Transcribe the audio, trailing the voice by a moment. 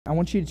I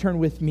want you to turn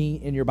with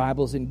me in your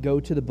Bibles and go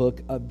to the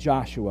book of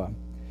Joshua.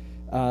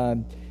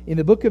 In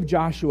the book of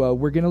Joshua,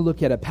 we're going to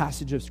look at a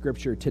passage of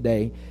Scripture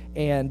today.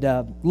 And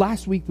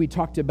last week we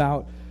talked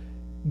about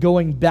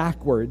going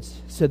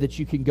backwards so that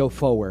you can go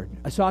forward.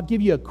 So I'll give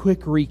you a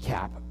quick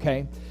recap,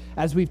 okay?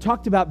 As we've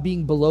talked about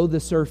being below the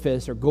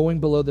surface or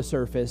going below the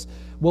surface,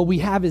 what we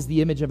have is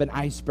the image of an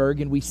iceberg,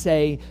 and we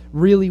say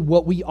really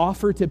what we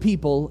offer to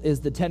people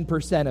is the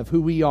 10% of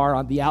who we are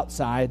on the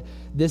outside.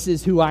 This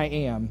is who I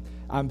am.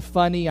 I'm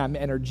funny, I'm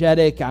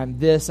energetic, I'm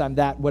this, I'm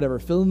that, whatever,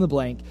 fill in the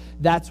blank.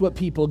 That's what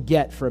people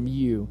get from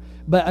you.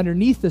 But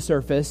underneath the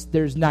surface,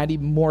 there's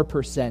 90% more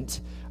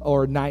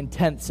or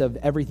 9/10 of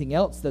everything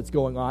else that's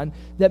going on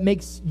that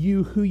makes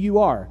you who you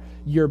are.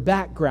 Your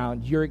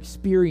background, your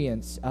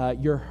experience,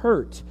 your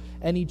hurt,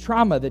 any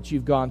trauma that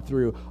you've gone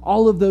through,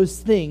 all of those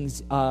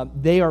things,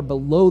 they are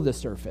below the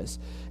surface.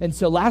 And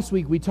so last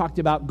week we talked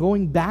about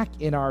going back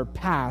in our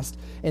past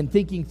and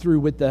thinking through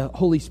with the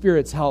Holy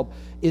Spirit's help,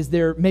 is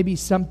there maybe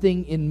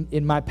something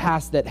in my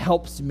past that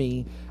helps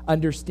me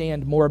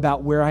understand more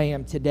about where I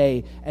am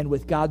today, and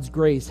with God's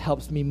grace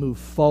helps me move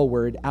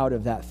forward out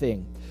of that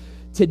thing.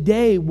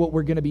 Today, what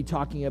we're going to be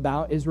talking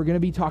about is we're going to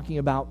be talking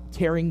about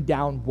tearing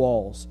down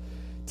walls.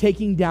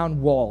 Taking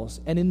down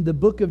walls. And in the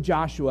book of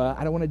Joshua,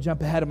 I don't want to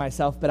jump ahead of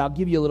myself, but I'll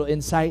give you a little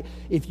insight.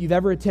 If you've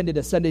ever attended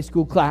a Sunday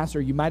school class,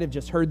 or you might have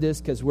just heard this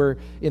because we're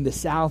in the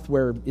South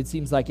where it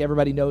seems like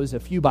everybody knows a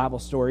few Bible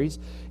stories,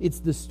 it's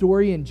the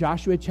story in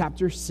Joshua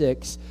chapter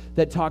 6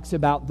 that talks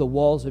about the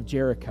walls of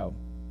Jericho.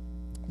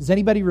 Does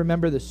anybody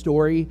remember the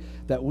story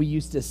that we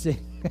used to sing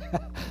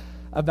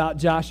about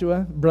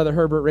Joshua? Brother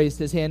Herbert raised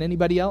his hand.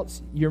 Anybody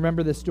else? You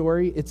remember the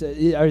story?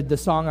 Or the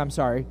song, I'm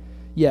sorry.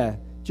 Yeah.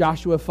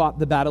 Joshua fought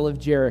the battle of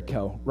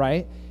Jericho,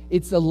 right?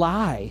 It's a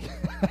lie.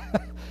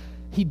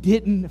 He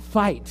didn't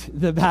fight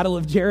the battle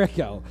of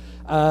Jericho.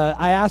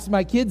 I asked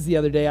my kids the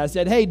other day, I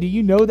said, hey, do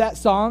you know that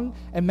song?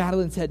 And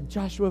Madeline said,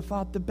 Joshua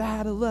fought the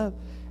battle of...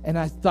 And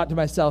I thought to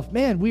myself,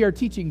 man, we are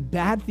teaching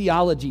bad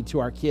theology to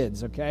our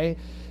kids, okay?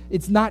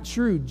 It's not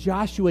true.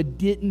 Joshua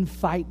didn't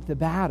fight the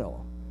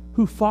battle.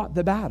 Who fought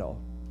the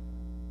battle?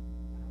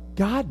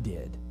 God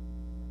did.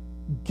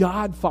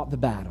 God fought the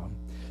battle.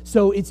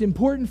 So it's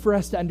important for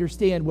us to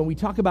understand when we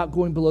talk about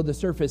going below the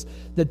surface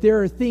that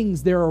there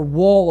are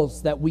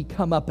walls that we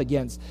come up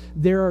against.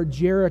 There are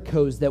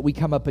Jerichos that we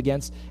come up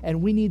against,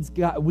 and we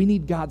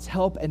need God's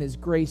help and His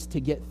grace to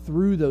get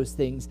through those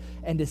things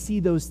and to see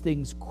those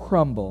things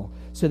crumble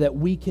so that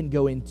we can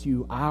go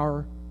into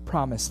our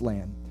promised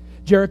land.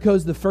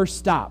 Jericho's the first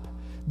stop.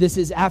 This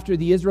is after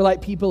the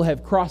Israelite people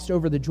have crossed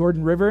over the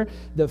Jordan River.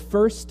 The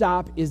first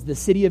stop is the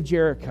city of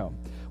Jericho.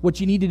 What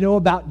you need to know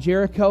about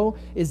Jericho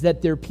is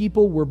that their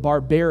people were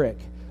barbaric.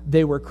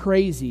 They were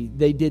crazy.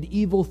 They did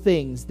evil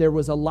things. There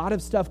was a lot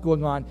of stuff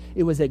going on.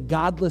 It was a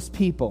godless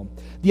people.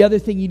 The other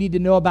thing you need to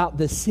know about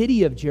the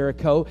city of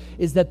Jericho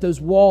is that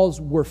those walls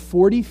were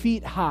 40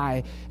 feet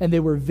high and they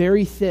were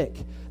very thick.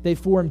 They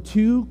formed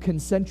 2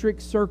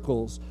 concentric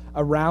circles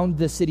around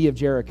the city of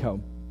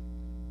Jericho.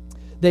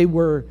 They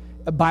were,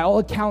 by all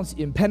accounts,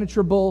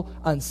 impenetrable,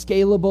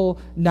 unscalable,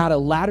 not a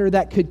ladder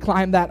that could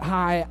climb that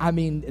high. I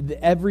mean,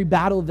 every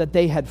battle that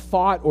they had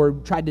fought or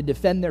tried to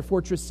defend their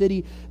fortress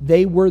city,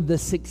 they were the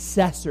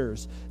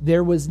successors.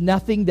 There was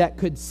nothing that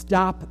could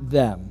stop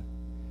them.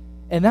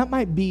 And that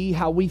might be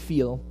how we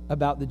feel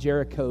about the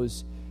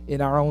Jerichos in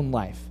our own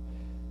life.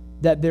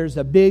 That there's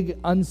a big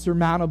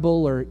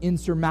unsurmountable or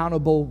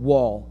insurmountable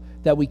wall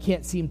that we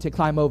can't seem to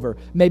climb over.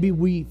 Maybe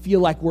we feel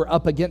like we're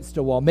up against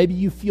a wall. Maybe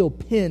you feel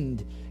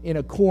pinned in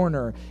a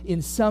corner,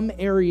 in some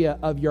area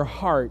of your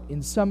heart,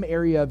 in some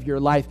area of your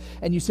life,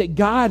 and you say,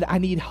 God, I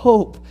need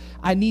hope.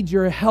 I need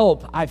your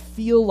help. I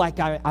feel like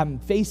I'm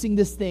facing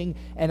this thing,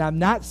 and I'm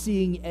not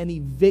seeing any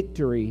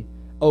victory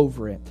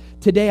over it.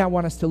 Today, I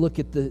want us to look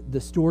at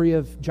the story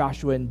of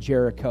Joshua and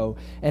Jericho,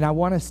 and I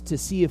want us to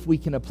see if we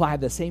can apply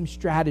the same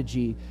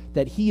strategy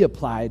that he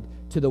applied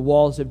to the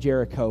walls of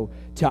Jericho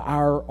to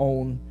our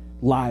own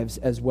lives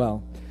as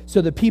well.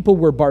 So the people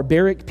were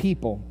barbaric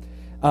people.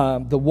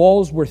 The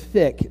walls were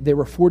thick. They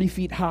were 40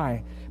 feet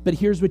high. But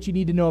here's what you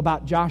need to know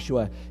about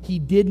Joshua. He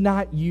did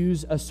not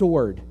use a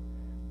sword.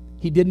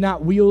 He did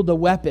not wield a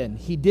weapon.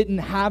 He didn't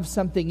have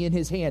something in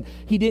his hand.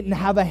 He didn't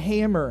have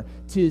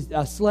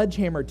a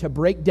sledgehammer to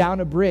break down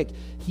a brick.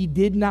 He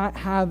did not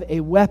have a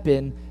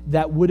weapon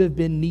that would have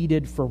been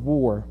needed for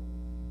war.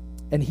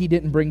 And he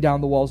didn't bring down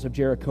the walls of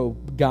Jericho.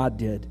 God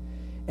did.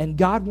 And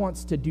God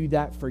wants to do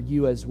that for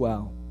you as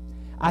well.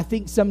 I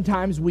think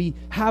sometimes we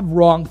have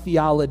wrong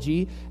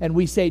theology and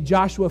we say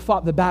Joshua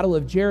fought the battle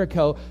of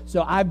Jericho,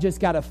 so I've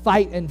just got to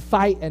fight and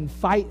fight and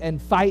fight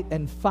and fight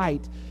and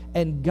fight.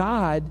 And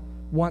God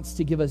wants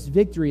to give us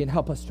victory and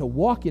help us to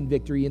walk in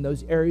victory in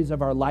those areas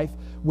of our life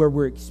where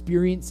we're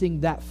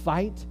experiencing that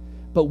fight,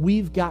 but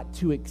we've got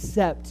to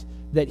accept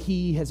that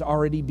He has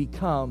already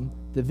become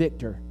the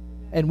victor.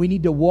 And we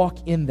need to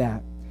walk in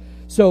that.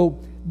 So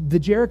the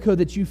Jericho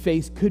that you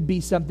face could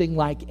be something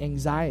like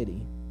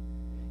anxiety.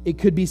 It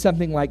could be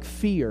something like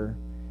fear.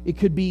 It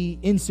could be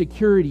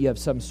insecurity of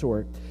some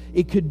sort.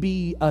 It could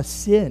be a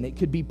sin. It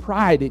could be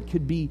pride. It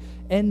could be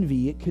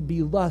envy. It could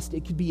be lust.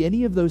 It could be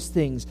any of those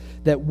things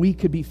that we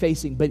could be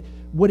facing. But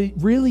what it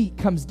really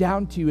comes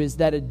down to is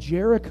that a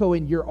Jericho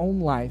in your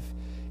own life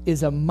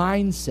is a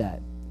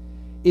mindset.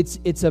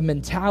 It's a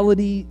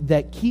mentality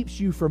that keeps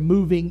you from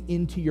moving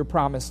into your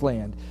promised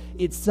land.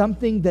 It's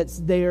something that's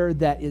there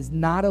that is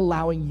not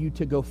allowing you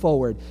to go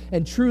forward.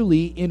 And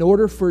truly, in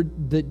order for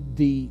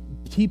the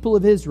people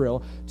of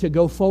Israel to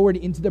go forward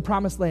into the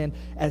promised land,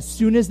 as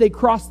soon as they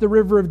crossed the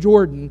river of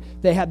Jordan,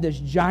 they had this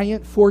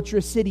giant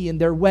fortress city in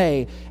their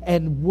way.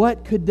 And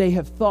what could they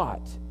have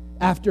thought?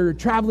 After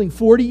traveling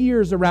 40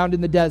 years around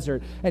in the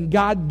desert, and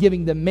God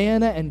giving them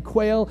manna and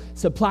quail,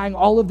 supplying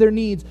all of their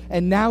needs,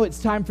 and now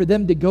it's time for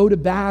them to go to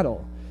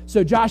battle.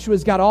 So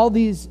Joshua's got all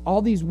these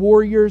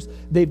warriors,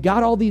 they've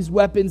got all these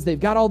weapons, they've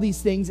got all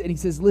these things, and he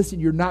says, listen,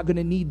 you're not going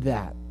to need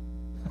that.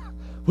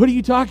 What are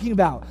you talking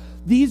about?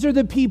 These are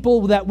the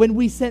people that when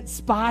we sent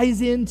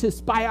spies in to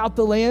spy out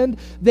the land,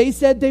 they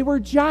said they were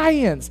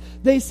giants.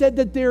 They said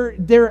that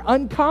they're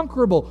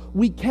unconquerable.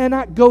 We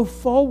cannot go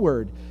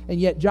forward. And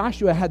yet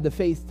Joshua had the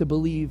faith to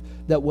believe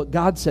that what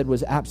God said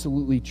was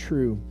absolutely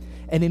true.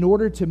 And in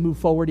order to move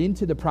forward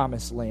into the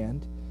promised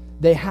land,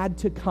 they had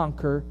to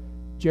conquer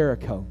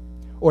Jericho,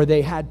 or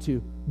they had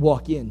to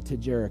walk into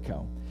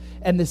Jericho.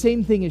 And the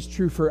same thing is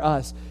true for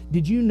us.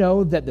 Did you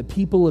know that the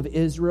people of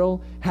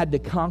Israel had to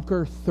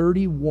conquer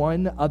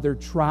 31 other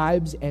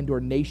tribes and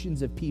or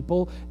nations of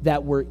people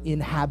that were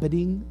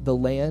inhabiting the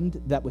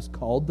land that was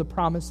called the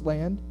Promised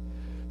Land?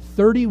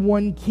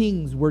 31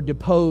 kings were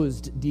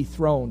deposed,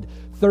 dethroned.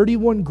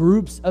 31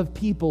 groups of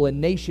people and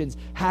nations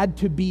had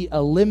to be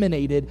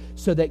eliminated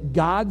so that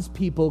God's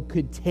people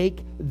could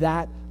take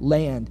that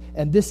land.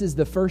 And this is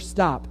the first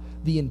stop,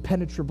 the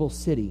impenetrable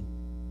city.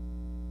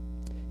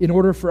 In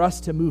order for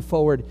us to move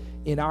forward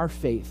in our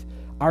faith,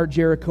 our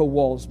Jericho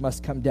walls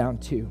must come down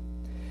too.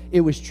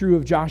 It was true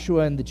of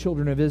Joshua and the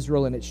children of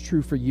Israel, and it's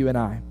true for you and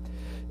I.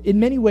 In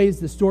many ways,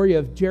 the story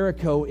of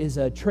Jericho is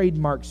a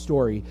trademark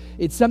story.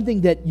 It's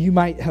something that you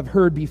might have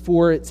heard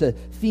before. It's a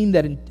theme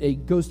that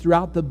it goes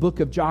throughout the book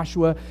of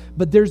Joshua.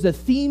 But there's a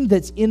theme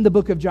that's in the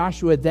book of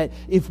Joshua that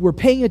if we're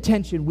paying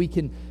attention, we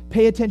can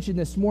pay attention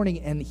this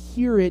morning and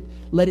hear it,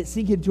 let it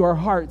sink into our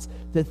hearts.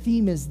 The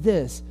theme is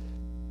this: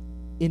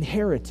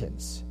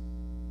 inheritance.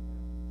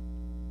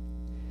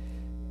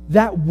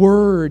 That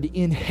word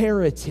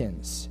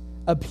inheritance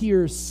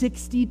appears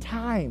 60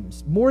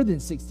 times, more than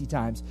 60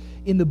 times,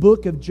 in the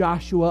book of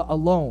Joshua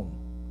alone.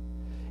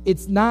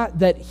 It's not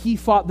that he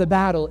fought the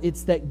battle,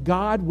 it's that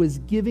God was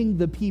giving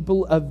the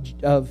people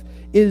of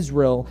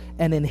Israel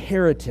an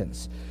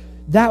inheritance.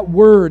 That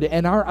word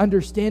and our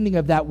understanding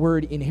of that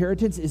word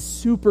inheritance is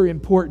super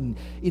important.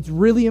 It's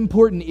really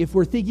important if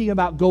we're thinking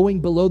about going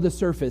below the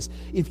surface.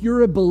 If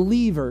you're a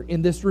believer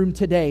in this room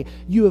today,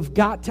 you have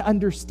got to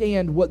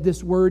understand what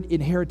this word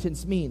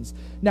inheritance means.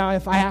 Now,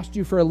 if I asked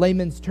you for a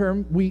layman's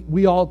term,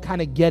 we all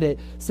kind of get it.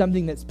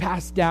 Something that's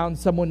passed down,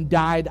 someone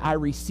died, I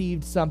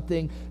received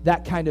something,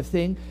 that kind of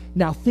thing.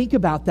 Now, think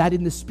about that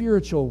in the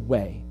spiritual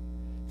way.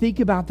 Think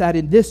about that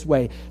in this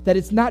way, that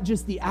it's not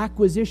just the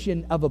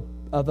acquisition of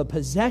a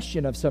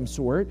possession of some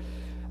sort.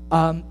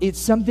 It's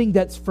something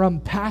that's from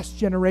past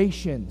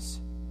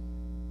generations.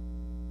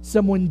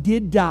 Someone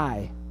did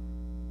die,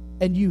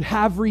 and you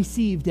have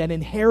received an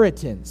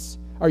inheritance.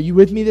 Are you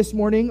with me this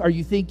morning? Are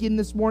you thinking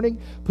this morning?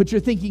 Put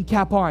your thinking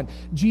cap on.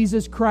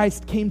 Jesus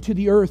Christ came to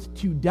the earth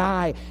to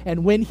die,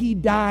 and when he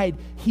died,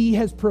 he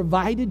has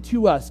provided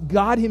to us,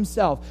 God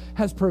himself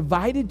has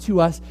provided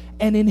to us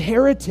an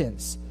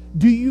inheritance.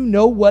 Do you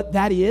know what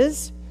that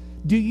is?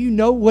 Do you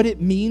know what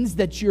it means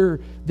that you're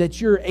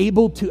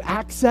able to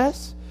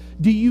access?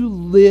 Do you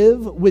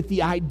live with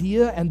the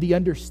idea and the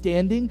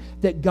understanding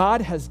that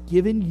God has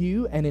given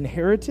you an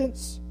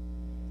inheritance?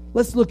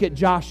 Let's look at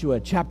Joshua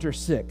chapter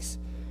 6.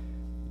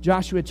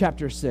 Joshua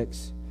chapter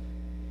 6,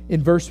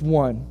 in verse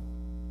 1.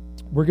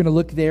 We're going to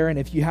look there, and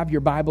if you have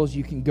your Bibles,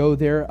 you can go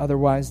there.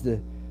 Otherwise,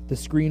 the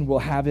screen will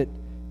have it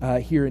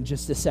here in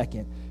just a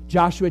second.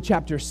 Joshua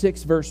chapter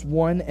 6, verse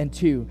 1 and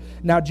 2.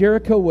 Now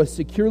Jericho was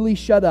securely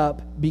shut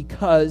up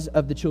because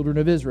of the children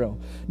of Israel.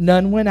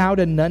 None went out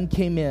and none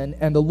came in.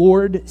 And the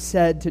Lord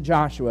said to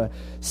Joshua,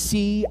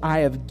 "See, I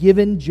have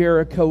given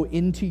Jericho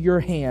into your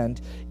hand,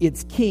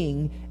 its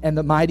king, and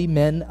the mighty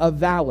men of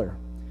valor."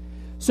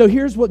 So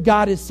here's what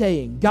God is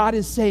saying. God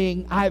is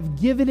saying, I've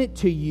given it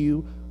to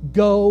you.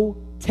 Go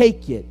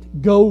take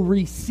it. Go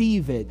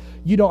receive it.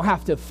 You don't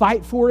have to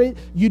fight for it.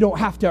 You don't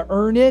have to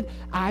earn it.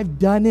 I've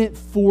done it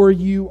for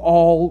you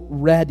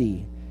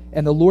already.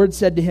 And the Lord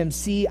said to him,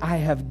 "See, I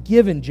have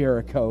given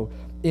Jericho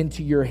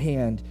into your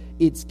hand,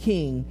 its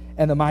king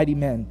and the mighty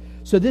men."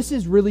 So this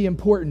is really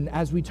important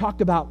as we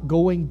talk about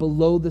going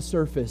below the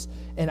surface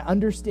and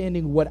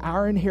understanding what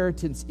our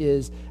inheritance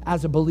is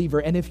as a believer.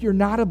 And if you're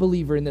not a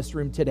believer in this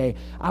room today,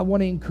 I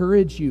want to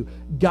encourage you.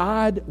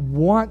 God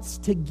wants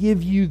to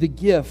give you the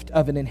gift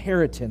of an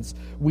inheritance.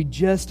 We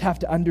just have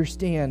to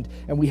understand,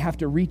 and we have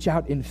to reach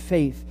out in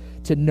faith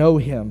to know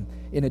him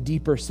in a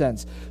deeper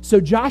sense.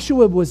 So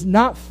Joshua was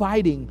not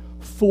fighting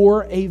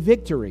for a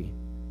victory.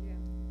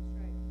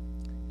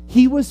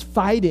 he was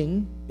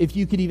fighting, if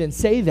you could even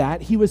say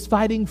that, he was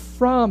fighting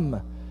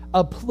from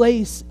a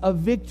place of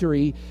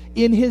victory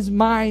in his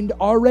mind,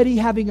 already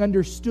having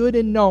understood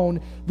and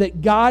known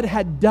that God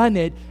had done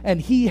it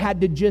and he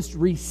had to just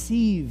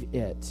receive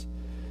it.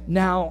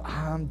 Now,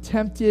 I'm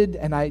tempted,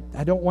 and I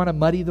don't want to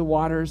muddy the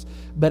waters,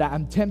 but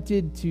I'm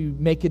tempted to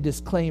make a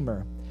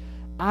disclaimer.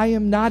 I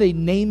am not a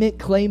name it,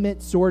 claim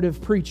it sort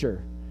of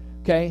preacher.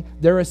 Okay,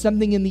 there was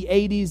something in the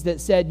 80s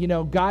that said,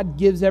 God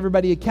gives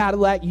everybody a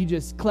Cadillac, you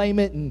just claim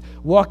it and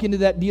walk into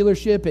that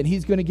dealership and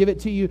he's going to give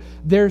it to you.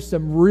 There's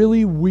some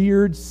really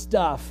weird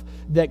stuff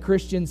that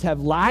Christians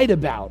have lied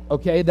about,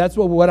 okay? That's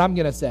what I'm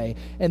going to say.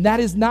 And that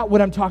is not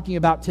what I'm talking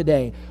about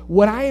today.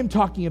 What I am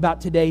talking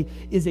about today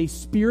is a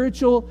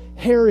spiritual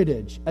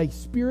heritage, a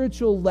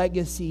spiritual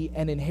legacy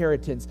and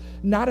inheritance.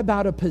 Not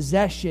about a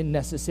possession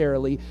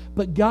necessarily,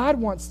 but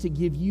God wants to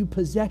give you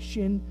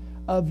possession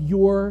of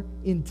your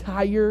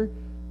entire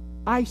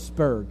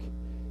iceberg.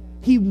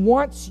 He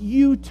wants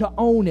you to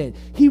own it.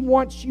 He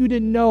wants you to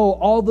know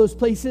all those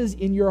places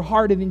in your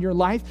heart and in your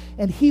life,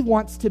 and he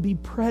wants to be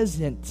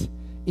present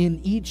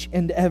in each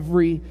and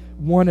every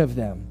one of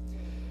them.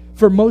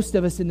 For most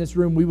of us in this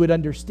room, we would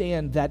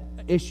understand that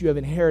issue of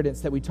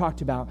inheritance that we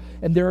talked about,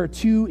 and there are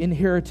two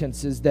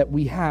inheritances that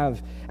we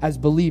have as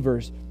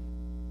believers.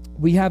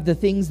 We have the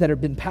things that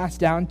have been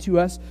passed down to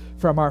us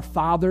from our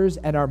fathers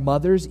and our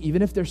mothers,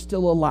 even if they're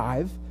still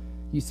alive.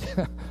 You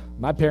say,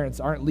 my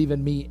parents aren't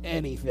leaving me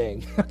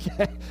anything,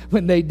 okay,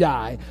 when they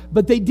die.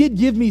 But they did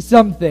give me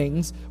some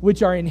things,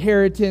 which are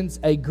inheritance,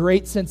 a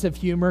great sense of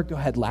humor. Go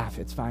ahead, laugh,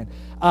 it's fine.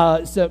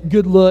 So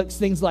good looks,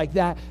 things like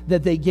that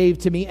they gave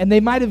to me. And they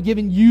might have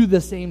given you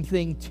the same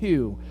thing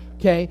too,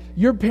 okay?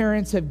 Your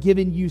parents have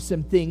given you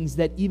some things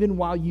that even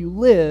while you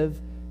live,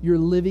 you're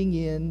living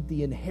in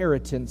the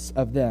inheritance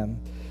of them.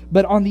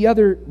 But on the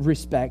other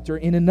respect, or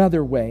in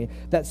another way,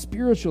 that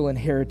spiritual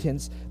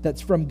inheritance that's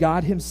from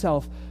God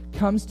himself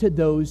comes to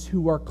those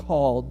who are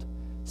called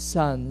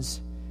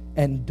sons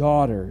and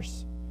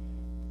daughters.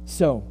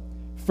 So,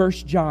 1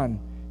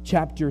 John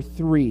chapter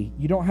 3.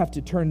 You don't have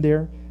to turn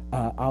there.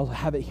 I'll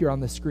have it here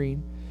on the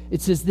screen. It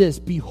says this,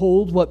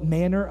 "Behold what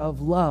manner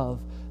of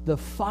love the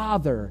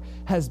Father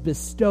has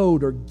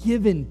bestowed or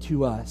given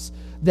to us,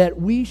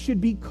 that we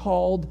should be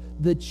called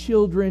the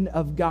children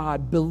of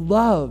God.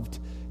 Beloved,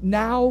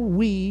 now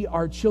we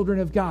are children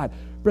of God."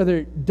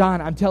 Brother Don,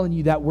 I'm telling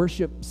you, that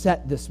worship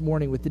set this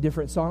morning with the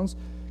different songs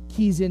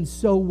keys in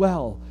so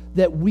well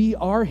that we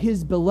are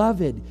his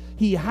beloved.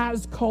 He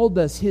has called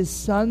us his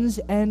sons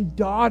and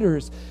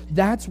daughters.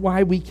 That's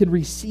why we can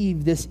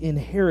receive this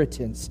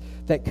inheritance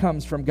that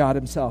comes from God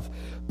himself.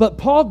 But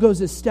Paul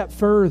goes a step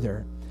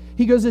further.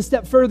 He goes a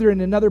step further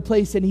in another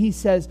place, and he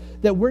says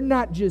that we're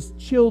not just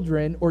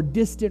children or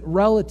distant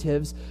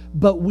relatives,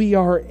 but we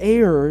are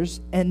heirs,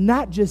 and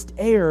not just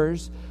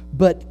heirs,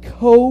 but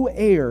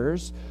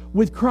co-heirs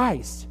with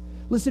Christ.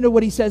 Listen to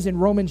what he says in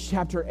Romans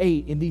chapter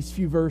 8 in these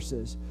few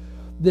verses.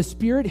 The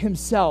Spirit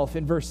himself,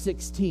 in verse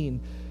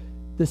 16,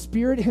 the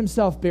Spirit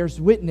himself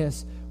bears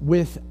witness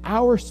with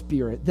our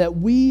spirit that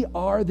we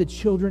are the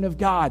children of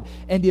God.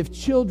 And if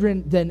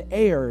children, then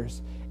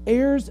heirs,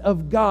 heirs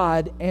of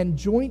God and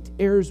joint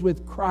heirs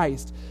with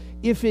Christ,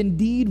 if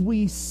indeed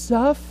we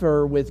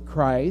suffer with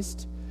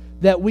Christ,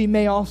 that we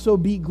may also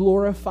be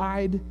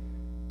glorified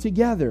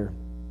together.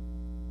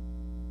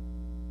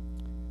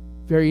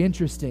 Very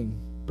interesting.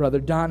 Brother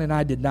Don and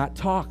I did not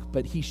talk,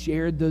 but he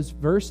shared those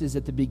verses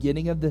at the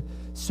beginning of the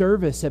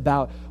service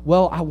about,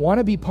 well, I want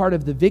to be part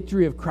of the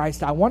victory of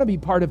Christ. I want to be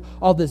part of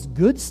all this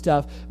good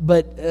stuff,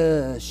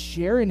 but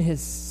sharing his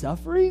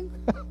suffering?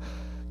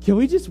 Can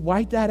we just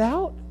wipe that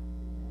out?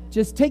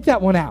 Just take that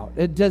one out.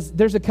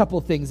 There's a couple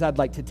of things I'd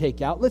like to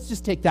take out. Let's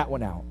just take that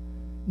one out.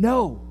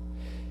 No.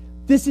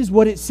 This is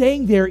what it's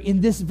saying there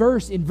in this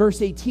verse, in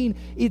verse 18.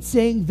 It's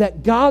saying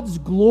that God's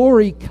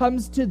glory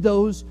comes to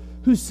those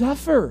who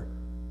suffer.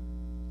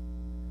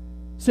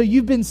 So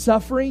you've been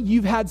suffering,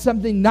 you've had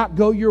something not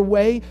go your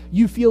way,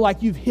 you feel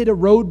like you've hit a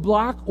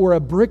roadblock or a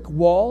brick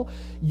wall,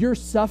 you're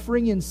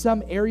suffering in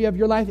some area of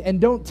your life,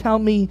 and don't tell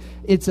me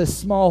it's a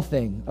small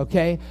thing,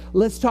 okay?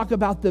 Let's talk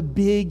about the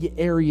big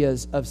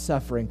areas of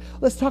suffering.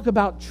 Let's talk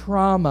about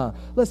trauma.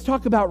 Let's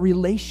talk about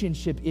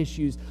relationship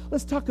issues.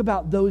 Let's talk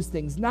about those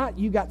things. Not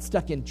you got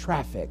stuck in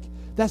traffic.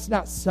 That's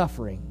not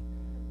suffering,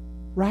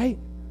 right?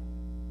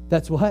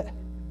 That's what?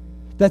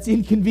 That's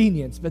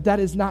inconvenience, but that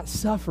is not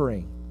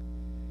suffering.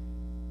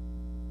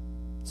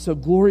 So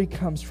glory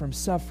comes from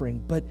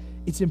suffering, but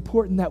it's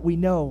important that we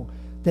know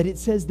that it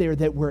says there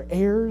that we're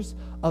heirs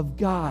of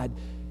God,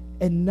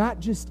 and not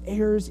just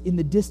heirs in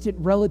the distant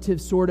relative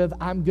sort of,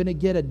 I'm going to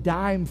get a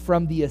dime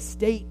from the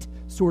estate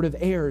sort of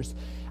heirs.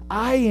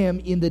 I am,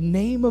 in the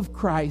name of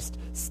Christ,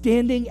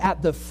 standing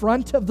at the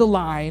front of the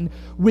line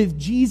with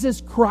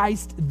Jesus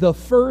Christ, the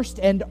first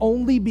and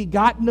only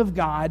begotten of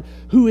God,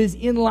 who is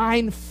in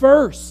line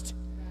first.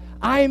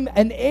 I'm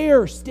an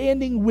heir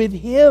standing with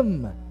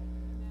him.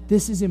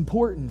 This is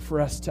important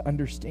for us to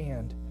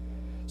understand.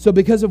 So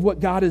because of what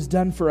God has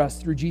done for us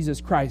through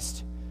Jesus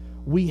Christ,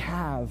 we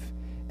have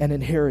an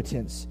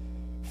inheritance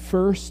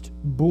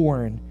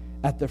firstborn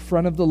at the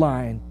front of the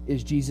line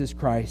is Jesus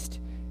Christ,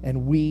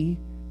 and we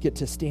get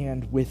to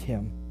stand with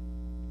him.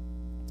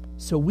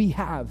 So we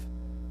have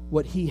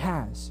what he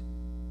has.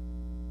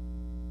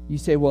 You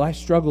say, well, I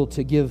struggle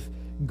to give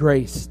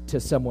grace to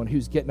someone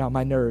who's getting on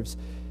my nerves.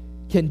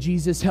 Can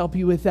Jesus help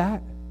you with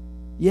that?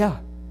 Yeah.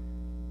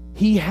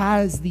 He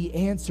has the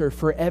answer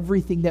for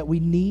everything that we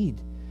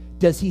need.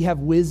 Does he have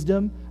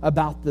wisdom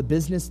about the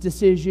business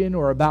decision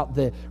or about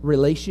the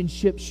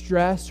relationship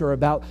stress or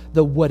about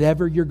the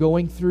whatever you're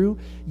going through?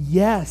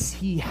 Yes,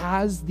 he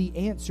has the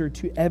answer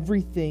to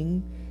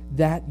everything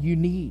that you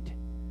need.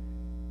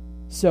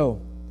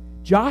 So,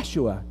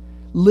 Joshua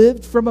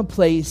lived from a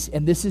place,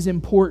 and this is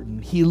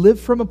important, he lived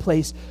from a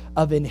place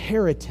of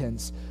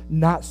inheritance,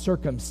 not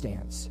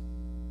circumstance.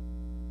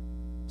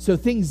 So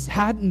things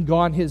hadn't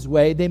gone his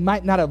way. They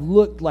might not have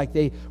looked like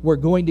they were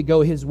going to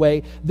go his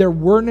way. There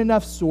weren't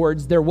enough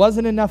swords. There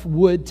wasn't enough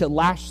wood to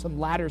lash some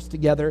ladders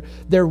together.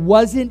 There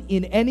wasn't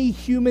in any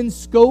human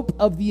scope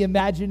of the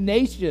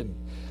imagination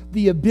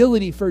the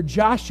ability for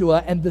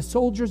Joshua and the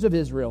soldiers of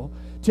Israel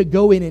to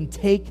go in and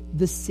take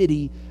the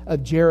city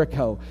of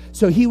Jericho.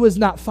 So he was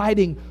not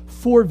fighting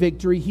for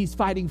victory. He's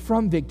fighting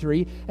from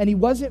victory. And he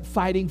wasn't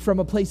fighting from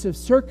a place of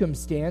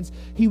circumstance.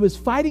 He was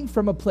fighting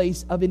from a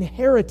place of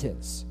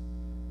inheritance.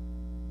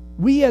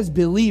 We as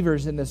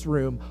believers in this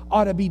room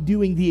ought to be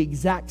doing the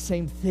exact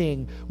same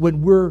thing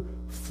when we're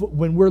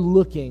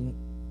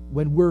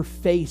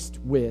faced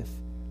with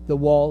the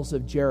walls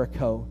of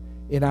Jericho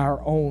in our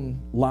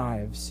own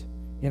lives,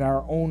 in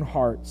our own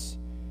hearts,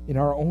 in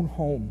our own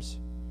homes.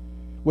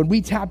 When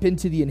we tap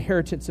into the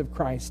inheritance of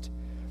Christ,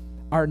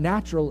 our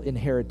natural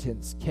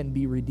inheritance can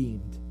be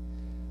redeemed.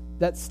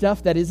 That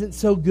stuff that isn't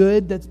so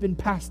good, that's been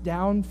passed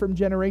down from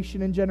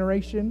generation and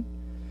generation,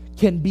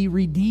 can be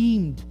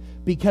redeemed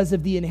because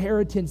of the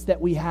inheritance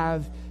that we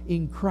have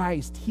in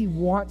Christ. He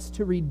wants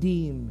to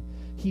redeem.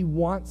 He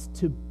wants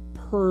to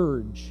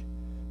purge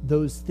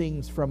those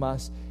things from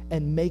us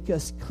and make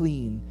us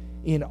clean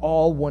in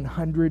all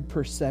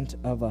 100%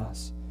 of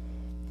us.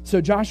 So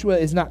Joshua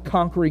is not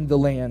conquering the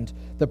land,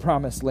 the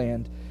promised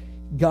land.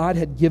 God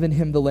had given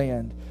him the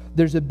land.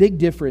 There's a big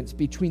difference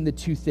between the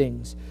two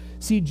things.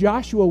 See,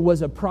 Joshua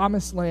was a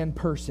promised land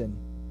person.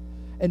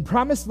 And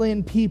promised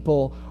land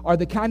people are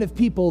the kind of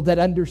people that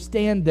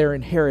understand their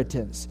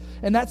inheritance.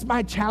 And that's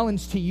my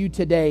challenge to you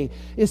today,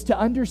 is to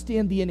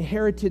understand the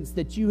inheritance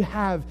that you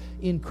have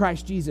in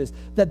Christ Jesus.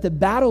 That the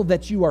battle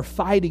that you are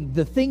fighting,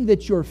 the thing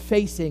that you're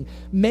facing,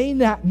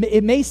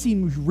 it may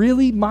seem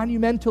really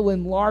monumental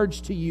and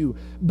large to you,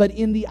 but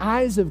in the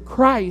eyes of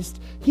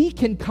Christ, he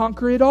can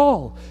conquer it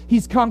all.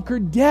 He's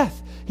conquered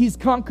death. He's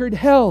conquered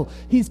hell.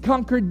 He's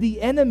conquered the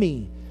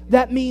enemy.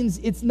 That means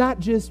it's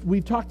not just,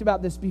 we've talked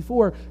about this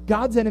before,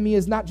 God's enemy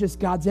is not just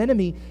God's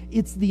enemy,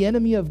 it's the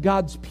enemy of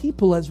God's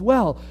people as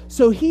well.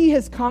 So he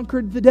has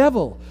conquered the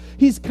devil.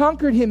 He's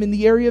conquered him in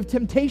the area of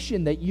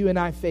temptation that you and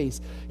I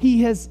face.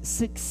 He has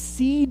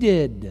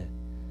succeeded.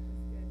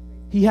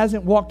 He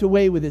hasn't walked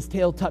away with his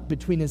tail tucked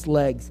between his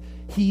legs.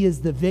 He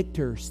is the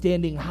victor,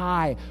 standing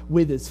high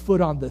with his foot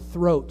on the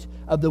throat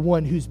of the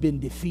one who's been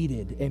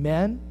defeated.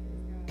 Amen?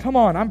 Come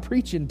on, I'm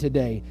preaching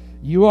today.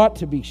 You ought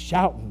to be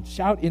shouting.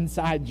 Shout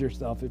inside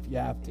yourself if you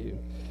have to.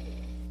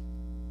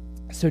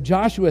 So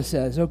Joshua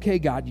says, okay,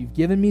 God, you've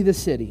given me the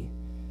city.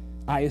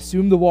 I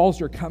assume the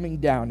walls are coming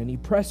down. And he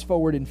pressed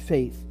forward in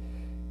faith.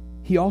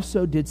 He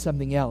also did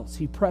something else.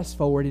 He pressed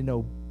forward in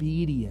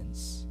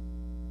obedience.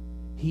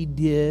 He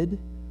did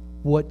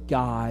what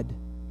God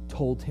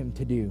told him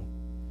to do.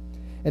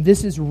 And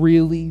this is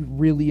really,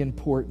 really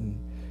important.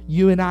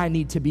 You and I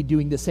need to be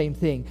doing the same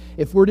thing.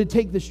 If we're to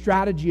take the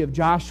strategy of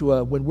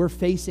Joshua when we're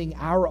facing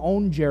our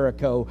own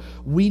Jericho,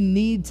 we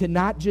need to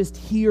not just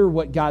hear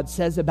what God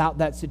says about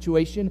that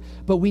situation,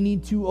 but we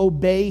need to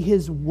obey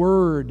his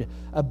word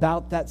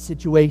about that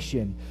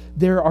situation.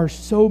 There are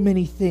so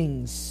many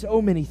things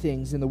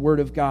in the word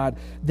of God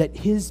that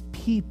his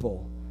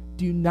people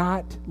do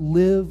not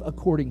live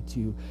according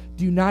to,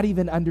 do not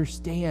even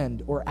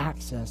understand or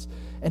access.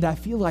 And I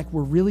feel like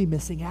we're really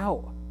missing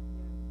out.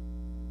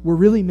 We're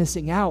really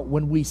missing out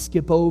when we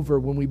skip over,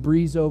 when we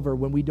breeze over,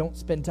 when we don't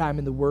spend time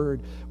in the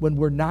Word, when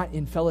we're not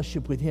in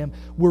fellowship with him.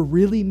 We're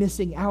really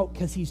missing out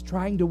because he's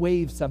trying to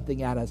wave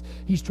something at us.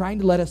 He's trying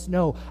to let us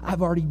know,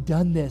 I've already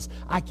done this.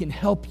 I can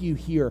help you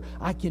here.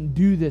 I can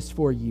do this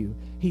for you.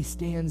 He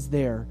stands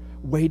there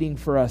waiting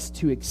for us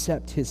to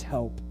accept his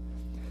help.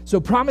 So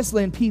Promised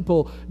Land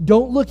people,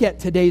 don't look at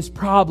today's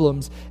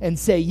problems and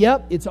say,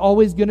 yep, it's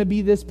always going to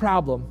be this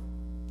problem.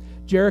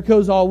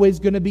 Jericho's always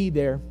going to be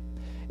there.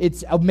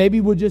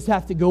 Maybe we'll just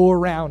have to go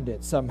around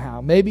it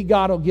somehow. Maybe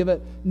God will give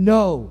it.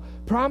 No.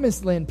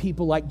 Promised Land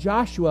people like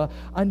Joshua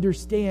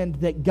understand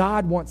that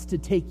God wants to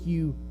take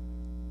you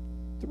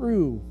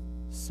through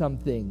some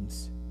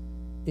things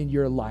in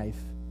your life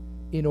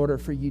in order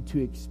for you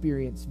to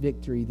experience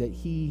victory that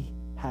he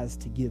has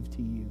to give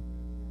to you.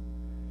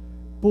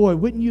 boy,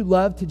 wouldn't you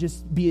love to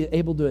just be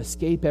able to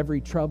escape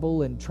every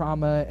trouble and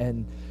trauma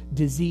and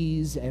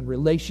disease and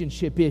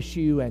relationship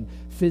issue and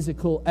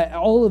physical,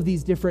 all of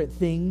these different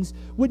things?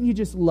 Wouldn't you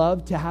just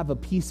love to have a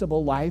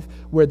peaceable life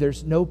where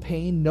there's no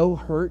pain, no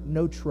hurt,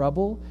 no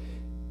trouble?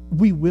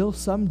 We will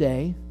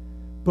someday.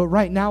 But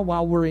right now,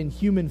 while we're in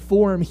human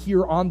form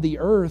here on the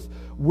earth,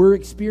 we're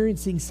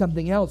experiencing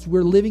something else.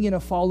 We're living in a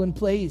fallen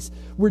place.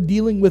 We're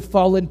dealing with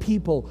fallen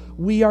people.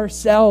 We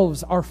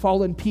ourselves are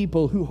fallen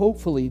people who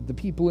hopefully, the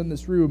people in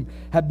this room,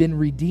 have been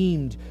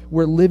redeemed.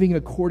 We're living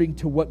according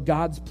to what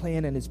God's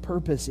plan and His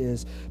purpose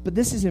is. But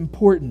this is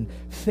important.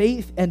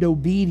 Faith and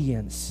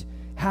obedience.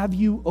 Have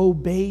you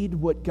obeyed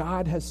what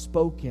God has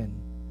spoken?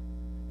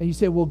 And you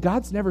say, well,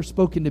 God's never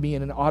spoken to me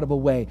in an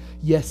audible way.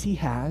 Yes, He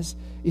has.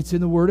 It's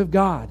in the Word of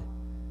God.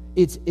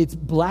 It's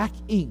black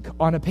ink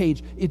on a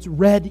page. It's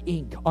red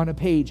ink on a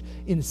page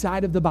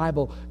inside of the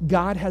Bible.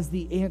 God has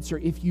the answer.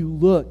 If you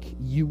look,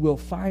 you will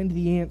find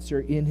the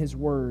answer in His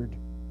Word.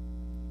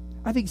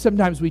 I think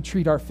sometimes we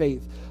treat our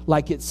faith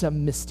like it's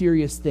some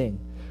mysterious thing.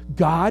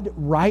 God,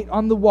 write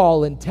on the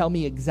wall and tell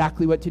me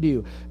exactly what to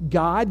do.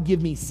 God,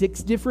 give me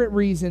 6 different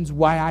reasons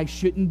why I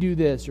shouldn't do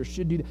this or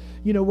should do that.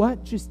 You know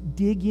what? Just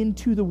dig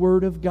into the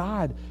Word of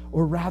God,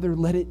 or rather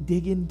let it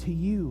dig into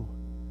you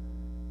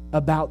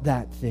about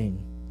that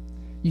thing.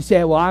 You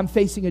say, well, I'm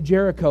facing a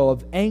Jericho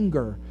of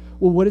anger.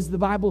 Well, what does the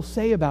Bible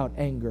say about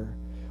anger?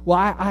 Well,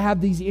 I have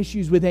these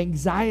issues with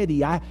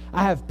anxiety. I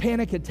have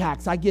panic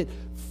attacks. I get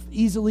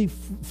easily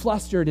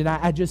flustered, and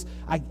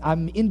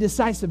I'm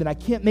indecisive, and I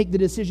can't make the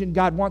decision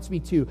God wants me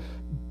to.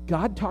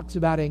 God talks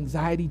about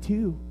anxiety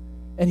too,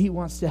 and He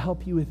wants to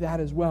help you with that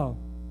as well.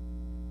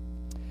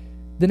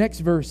 The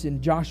next verse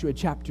in Joshua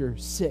chapter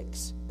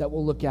 6 that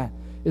we'll look at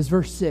is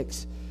verse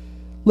 6.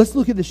 Let's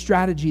look at the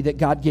strategy that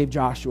God gave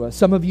Joshua.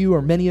 Some of you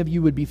or many of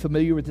you would be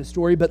familiar with the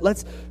story, but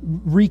let's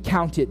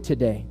recount it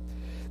today.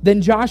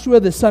 Then Joshua,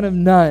 the son of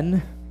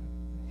Nun,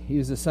 he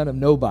was the son of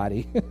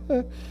nobody,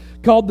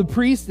 called the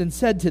priests and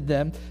said to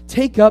them,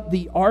 take up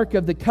the ark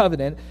of the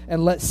covenant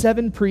and let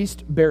 7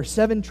 priests bear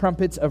 7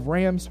 trumpets of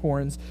ram's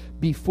horns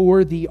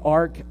before the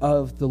ark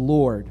of the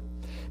Lord.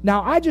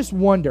 Now, I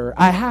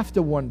have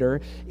to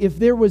wonder if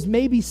there was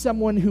maybe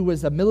someone who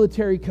was a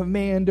military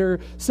commander,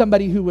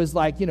 somebody who was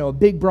like, a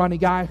big brawny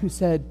guy who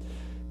said,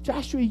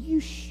 Joshua, you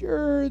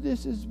sure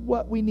this is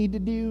what we need to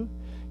do?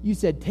 You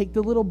said, take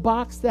the little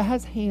box that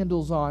has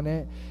handles on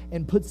it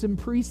and put some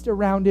priests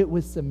around it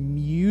with some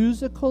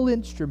musical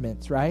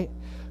instruments, right?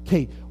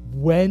 Okay,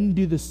 when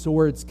do the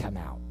swords come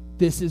out?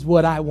 This is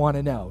what I want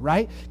to know,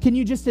 right? Can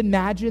you just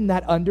imagine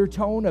that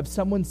undertone of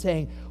someone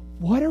saying,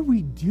 what are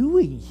we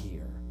doing here?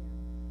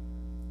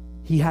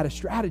 He had a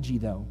strategy,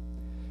 though.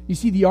 You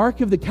see, the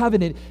Ark of the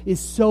Covenant is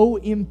so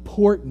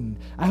important.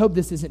 I hope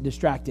this isn't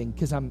distracting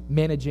because I'm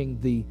managing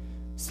the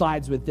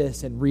slides with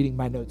this and reading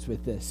my notes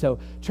with this. So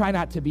try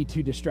not to be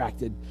too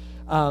distracted.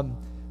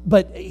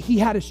 But he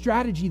had a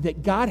strategy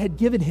that God had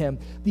given him.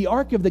 The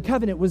Ark of the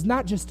Covenant was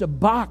not just a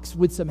box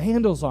with some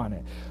handles on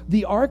it.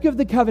 The Ark of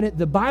the Covenant,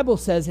 the Bible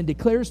says and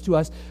declares to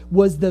us,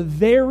 was the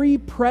very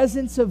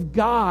presence of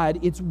God.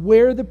 It's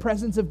where the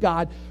presence of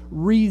God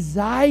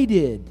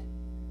resided.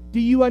 Do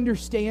you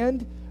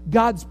understand?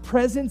 God's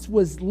presence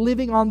was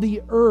living on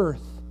the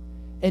earth,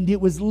 and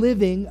it was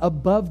living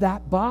above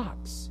that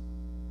box.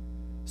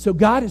 So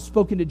God has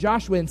spoken to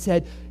Joshua and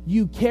said,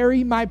 you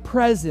carry my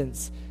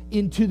presence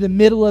into the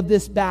middle of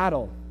this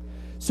battle.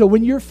 So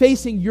when you're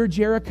facing your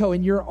Jericho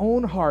in your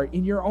own heart,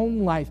 in your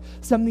own life,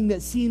 something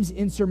that seems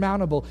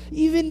insurmountable,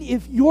 even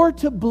if you're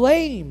to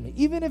blame,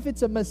 even if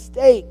it's a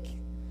mistake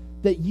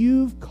that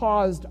you've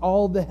caused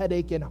all the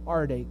headache and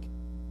heartache,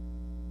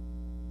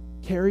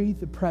 carry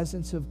the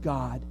presence of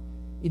God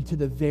into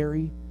the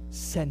very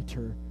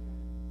center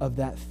of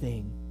that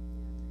thing.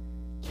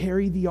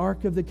 Carry the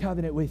Ark of the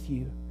Covenant with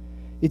you.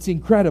 It's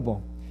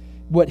incredible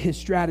what his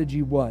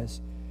strategy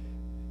was.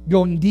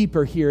 Going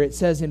deeper here, it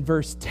says in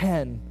verse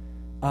 10,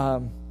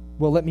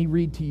 let me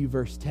read to you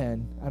verse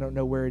 10. I don't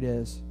know where it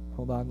is.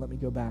 Hold on, let me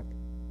go back.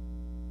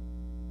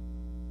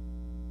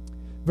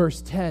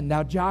 Verse 10,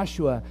 now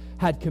Joshua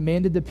had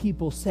commanded the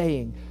people,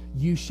 saying,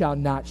 you shall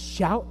not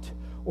shout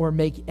or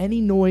make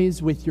any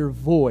noise with your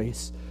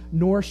voice,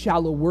 nor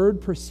shall a word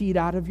proceed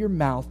out of your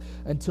mouth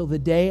until the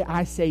day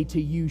I say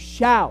to you,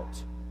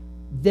 shout,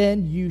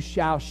 then you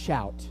shall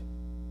shout.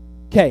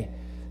 Okay,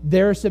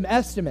 there are some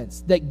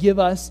estimates that give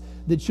us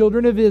the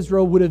children of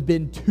Israel would have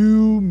been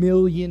 2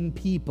 million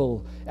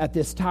people at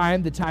this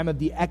time, the time of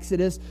the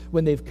Exodus,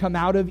 when they've come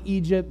out of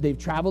Egypt, they've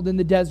traveled in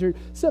the desert.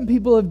 Some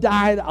people have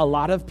died, a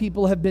lot of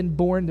people have been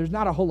born. There's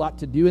not a whole lot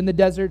to do in the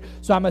desert,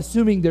 so I'm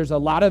assuming there's a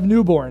lot of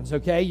newborns,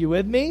 okay? You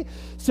with me?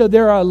 So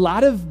there are a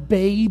lot of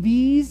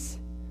babies,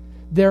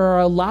 there are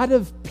a lot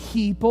of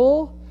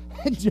people,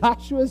 and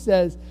Joshua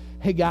says,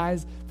 hey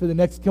guys, for the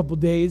next couple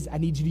days, I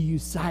need you to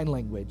use sign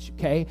language,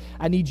 okay?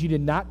 I need you to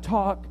not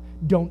talk,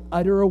 don't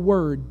utter a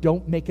word,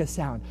 don't make a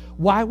sound.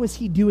 Why was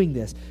he doing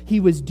this? He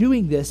was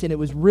doing this, and it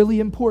was really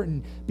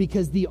important,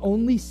 because the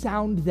only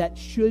sound that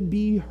should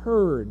be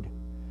heard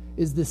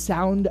is the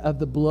sound of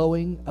the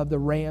blowing of the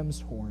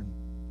ram's horn.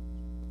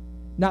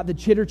 not the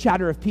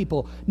chitter-chatter of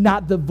people,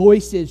 not the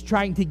voices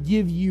trying to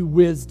give you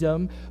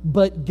wisdom,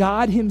 but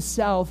God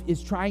himself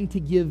is trying to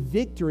give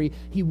victory.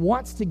 He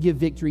wants to give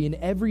victory in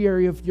every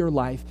area of your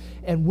life.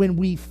 And when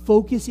we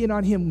focus in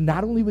on him,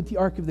 not only with the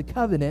Ark of the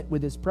Covenant,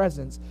 with his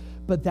presence,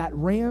 but that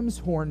ram's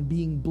horn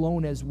being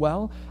blown as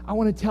well, I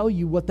want to tell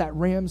you what that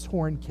ram's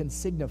horn can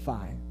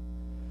signify.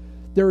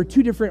 There are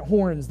two different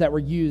horns that were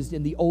used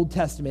in the Old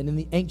Testament, in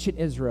the ancient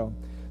Israel.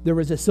 There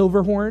was a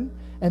silver horn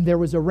and there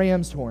was a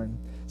ram's horn.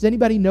 Does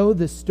anybody know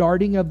the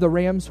starting of the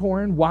ram's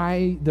horn?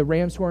 Why the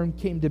ram's horn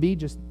came to be?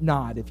 Just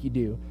nod if you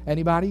do.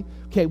 Anybody?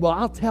 Okay, well,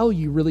 I'll tell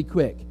you really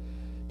quick.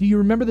 Do you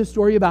remember the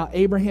story about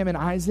Abraham and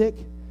Isaac?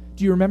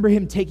 Do you remember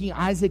him taking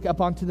Isaac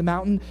up onto the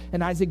mountain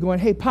and Isaac going,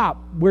 hey,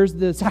 Pop, where's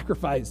the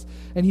sacrifice?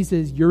 And he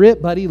says, you're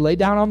it, buddy. Lay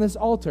down on this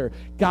altar.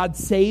 God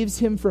saves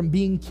him from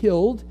being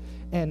killed.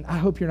 And I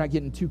hope you're not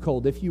getting too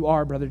cold. If you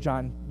are, Brother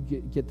John,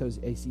 get those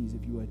ACs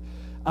if you would.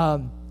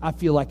 I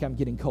feel like I'm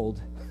getting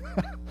cold.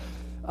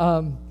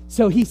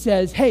 So he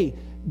says, hey,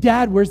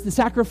 Dad, where's the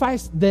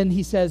sacrifice? Then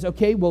he says,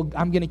 okay, well,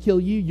 I'm going to kill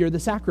you. You're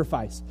the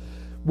sacrifice.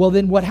 Well,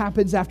 then what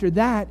happens after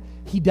that?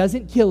 He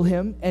doesn't kill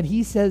him, and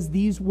he says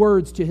these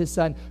words to his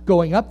son,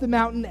 going up the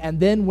mountain, and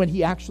then when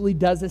he actually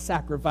does a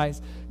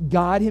sacrifice,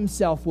 God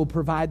himself will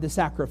provide the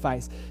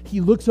sacrifice.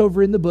 He looks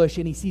over in the bush,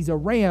 and he sees a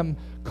ram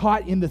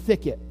caught in the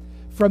thicket.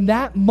 From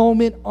that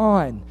moment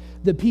on,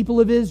 the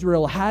people of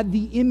Israel had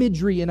the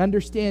imagery and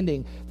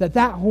understanding that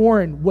that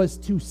horn was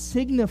to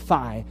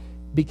signify,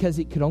 because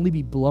it could only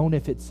be blown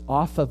if it's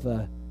off of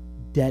a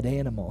dead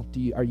animal.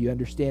 Are you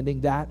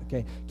understanding that?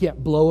 Okay,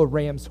 can't blow a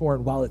ram's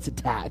horn while it's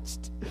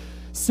attached.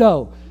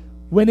 So,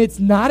 when it's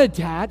not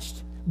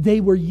attached, they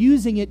were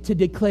using it to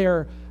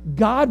declare,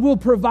 God will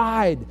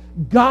provide,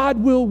 God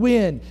will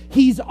win.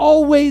 He's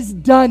always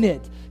done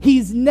it.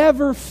 He's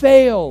never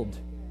failed.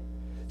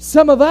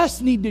 Some of us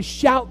need to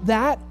shout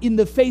that in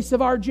the face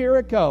of our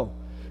Jericho.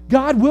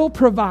 God will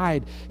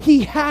provide.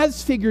 He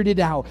has figured it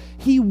out.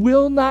 He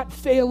will not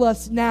fail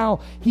us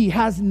now. He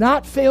has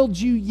not failed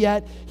you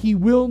yet. He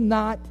will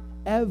not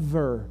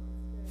ever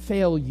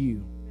fail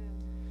you.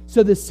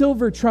 So the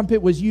silver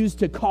trumpet was used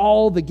to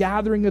call the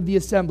gathering of the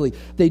assembly.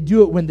 They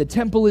do it when the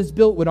temple is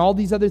built, when all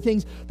these other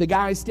things. The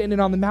guy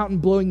standing on the mountain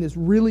blowing this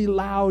really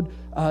loud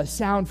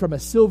sound from a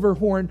silver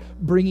horn,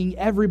 bringing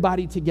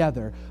everybody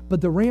together.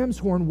 But the ram's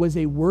horn was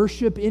a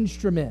worship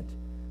instrument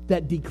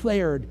that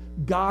declared,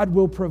 God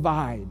will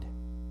provide.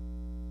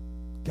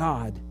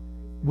 God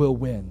will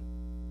win.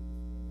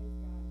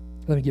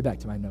 Let me get back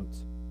to my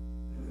notes.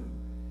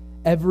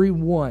 Every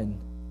one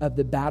of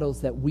the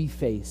battles that we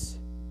face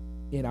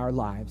in our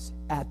lives,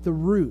 at the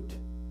root,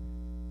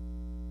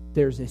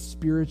 there's a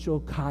spiritual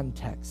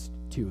context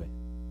to it.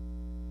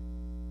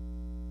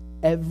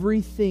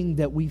 Everything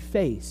that we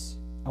face,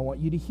 I want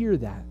you to hear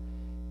that.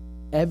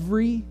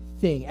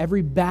 Everything,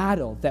 every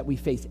battle that we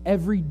face,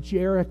 every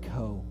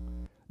Jericho,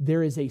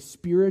 there is a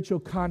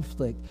spiritual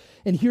conflict.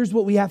 And here's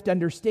what we have to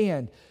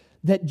understand,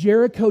 that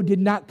Jericho did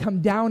not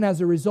come down as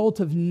a result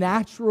of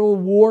natural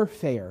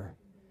warfare.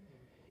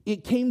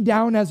 It came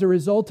down as a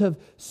result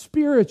of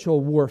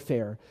spiritual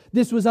warfare.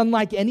 This was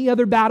unlike any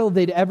other battle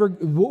they'd ever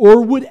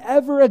or would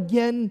ever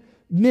again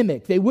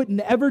mimic. They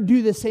wouldn't ever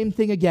do the same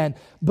thing again.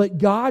 But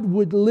God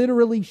would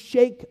literally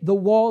shake the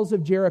walls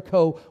of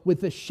Jericho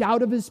with the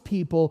shout of his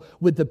people,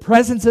 with the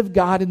presence of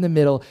God in the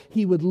middle.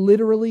 He would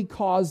literally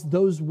cause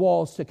those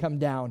walls to come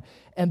down.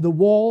 And the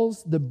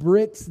walls, the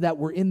bricks that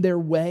were in their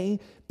way,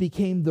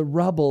 became the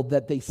rubble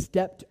that they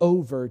stepped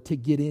over to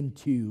get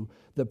into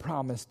the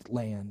promised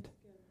land.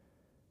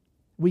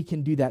 We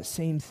can do that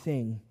same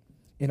thing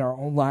in our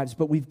own lives,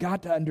 but we've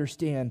got to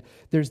understand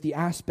there's the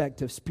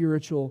aspect of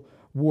spiritual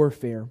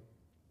warfare.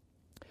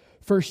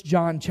 1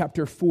 John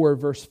chapter 4,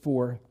 verse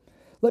 4.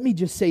 Let me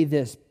just say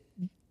this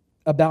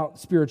about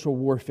spiritual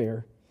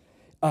warfare.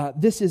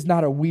 This is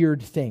not a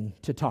weird thing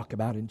to talk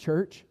about in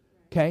church,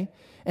 okay?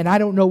 And I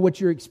don't know what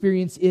your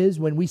experience is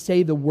when we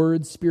say the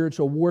word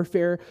spiritual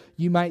warfare.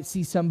 You might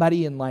see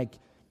somebody in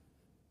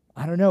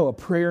a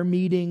prayer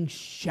meeting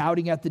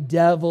shouting at the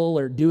devil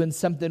or doing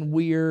something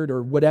weird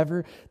or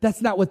whatever.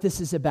 That's not what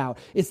this is about.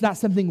 It's not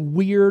something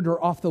weird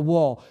or off the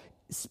wall.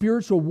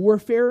 Spiritual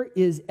warfare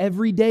is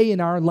every day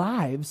in our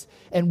lives,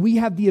 and we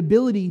have the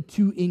ability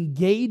to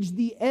engage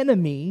the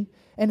enemy.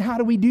 And how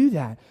do we do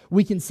that?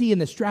 We can see in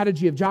the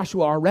strategy of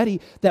Joshua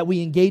already that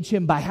we engage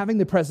him by having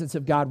the presence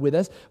of God with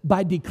us,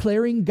 by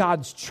declaring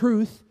God's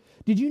truth.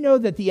 Did you know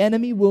that the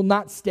enemy will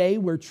not stay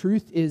where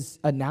truth is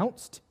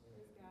announced?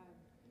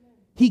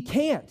 He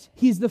can't.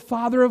 He's the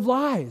father of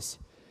lies.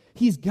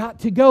 He's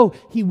got to go.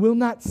 He will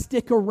not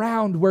stick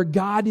around where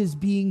God is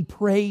being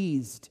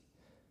praised.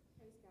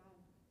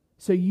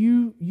 So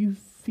you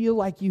feel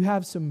like you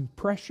have some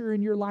pressure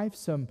in your life,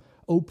 some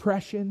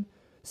oppression,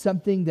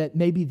 something that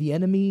maybe the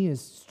enemy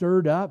has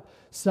stirred up,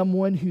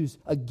 someone who's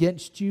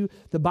against you.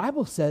 The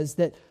Bible says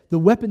that the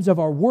weapons of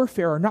our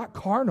warfare are not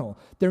carnal.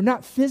 They're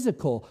not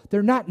physical.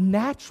 They're not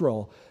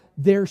natural.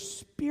 They're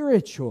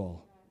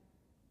spiritual.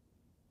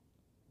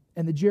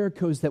 And the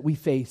Jerichos that we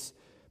face,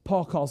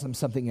 Paul calls them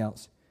something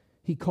else.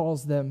 He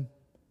calls them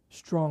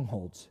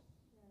strongholds.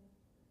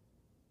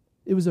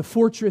 It was a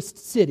fortress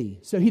city.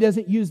 So he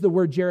doesn't use the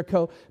word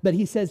Jericho, but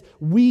he says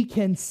we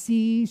can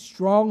see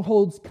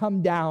strongholds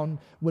come down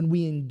when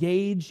we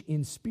engage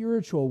in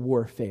spiritual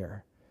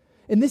warfare.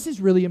 And this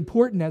is really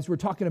important as we're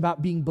talking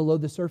about being below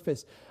the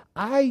surface.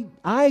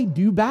 I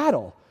do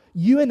battle.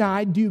 You and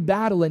I do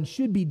battle and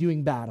should be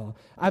doing battle.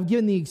 I've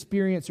given the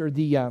experience or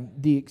the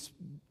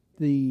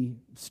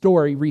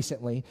story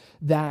recently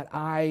that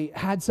I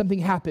had something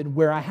happen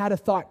where I had a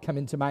thought come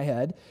into my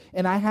head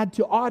and I had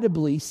to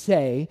audibly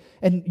say,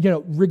 and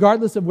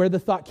regardless of where the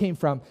thought came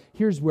from,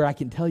 here's where I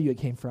can tell you it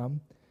came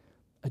from: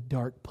 a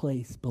dark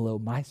place below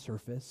my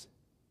surface.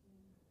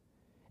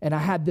 And I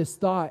had this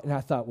thought and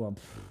I thought, well,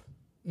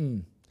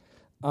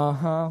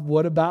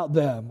 what about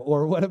them?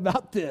 Or what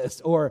about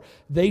this? Or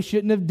they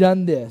shouldn't have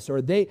done this,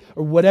 or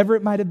whatever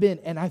it might have been.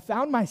 And I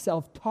found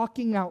myself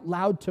talking out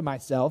loud to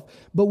myself,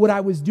 but what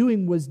I was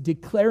doing was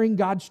declaring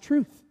God's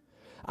truth.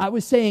 I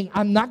was saying,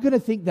 I'm not going to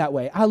think that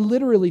way. I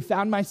literally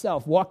found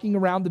myself walking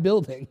around the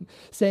building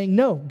saying,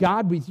 no,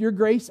 God, with your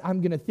grace,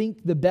 I'm going to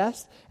think the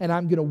best, and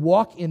I'm going to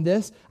walk in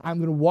this. I'm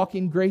going to walk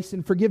in grace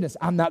and forgiveness.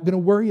 I'm not going to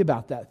worry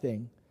about that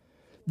thing.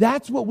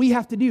 That's what we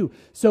have to do.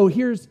 So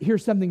here's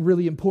something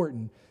really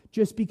important.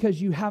 Just because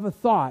you have a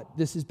thought,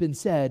 this has been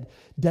said,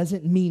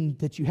 doesn't mean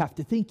that you have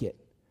to think it.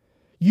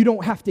 You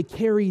don't have to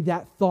carry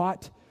that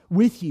thought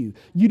with you.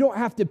 You don't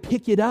have to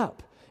pick it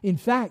up. In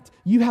fact,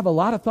 you have a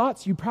lot of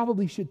thoughts you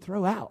probably should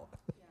throw out.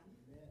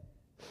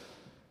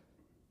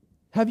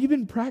 Have you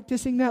been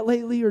practicing that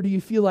lately, or do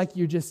you feel like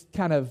you're just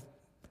kind of,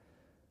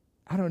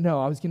 I don't know,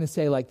 I was going to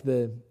say like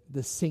the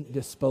sink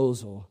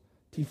disposal.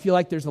 Do you feel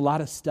like there's a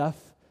lot of stuff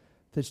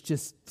that's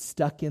just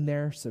stuck in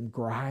there, some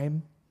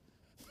grime?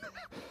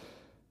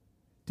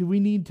 Do we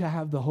need to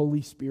have the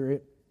Holy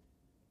Spirit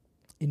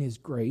in His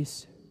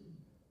grace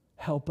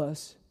help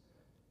us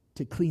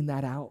to clean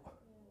that out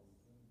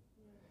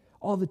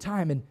all the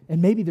time?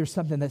 And maybe there's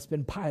something that's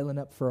been piling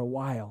up for a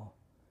while.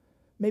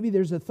 Maybe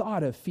there's a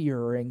thought of fear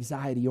or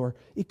anxiety, or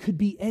it could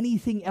be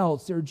anything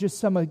else. There are just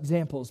some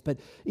examples, but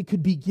it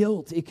could be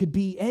guilt. It could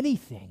be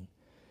anything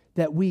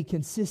that we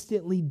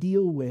consistently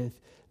deal with.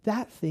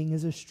 That thing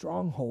is a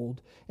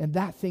stronghold, and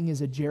that thing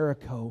is a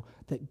Jericho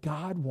that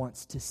God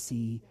wants to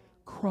see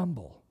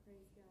crumble.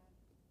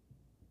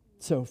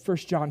 So 1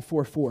 John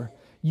 4:4,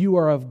 you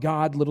are of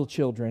God, little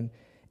children,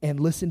 and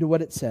listen to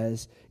what it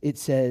says. It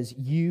says,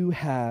 you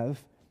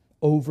have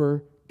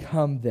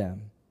overcome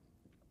them.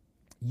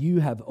 You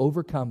have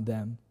overcome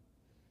them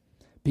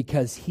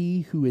because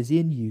he who is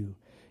in you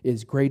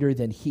is greater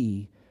than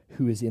he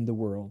who is in the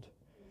world.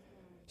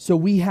 So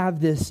we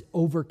have this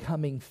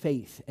overcoming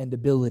faith and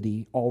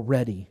ability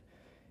already,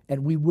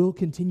 and we will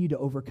continue to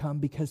overcome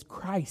because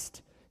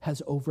Christ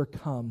has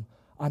overcome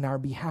on our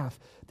behalf.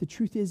 The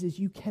truth is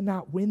you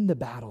cannot win the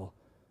battle.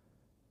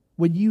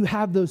 When you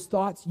have those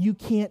thoughts, you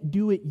can't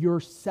do it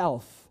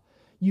yourself.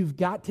 You've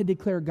got to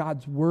declare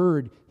God's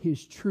word,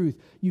 His truth.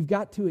 You've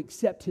got to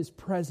accept His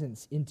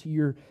presence into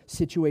your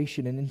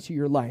situation and into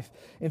your life.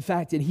 In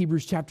fact, in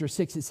Hebrews chapter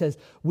 6, it says,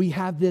 we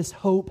have this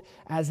hope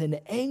as an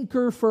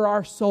anchor for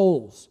our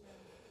souls.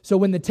 So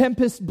when the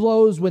tempest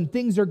blows, when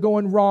things are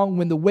going wrong,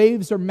 when the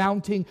waves are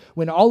mounting,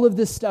 when all of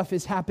this stuff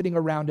is happening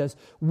around us,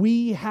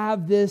 we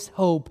have this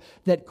hope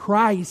that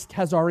Christ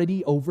has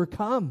already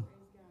overcome.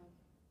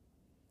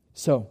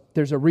 So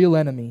there's a real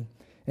enemy,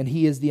 and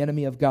he is the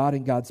enemy of God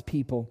and God's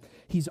people.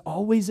 He's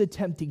always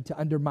attempting to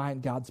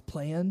undermine God's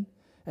plan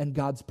and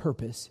God's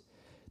purpose.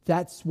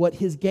 That's what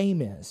his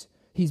game is.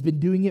 He's been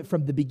doing it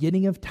from the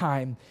beginning of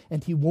time,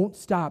 and he won't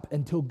stop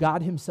until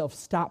God himself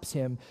stops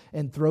him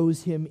and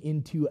throws him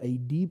into a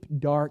deep,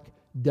 dark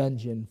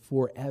dungeon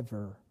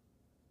forever.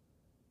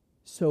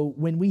 So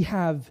when we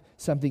have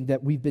something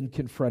that we've been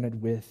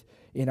confronted with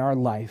in our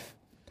life,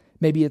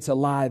 maybe it's a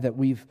lie that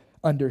we've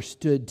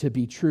understood to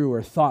be true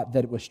or thought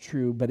that it was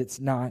true, but it's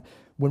not.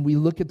 When we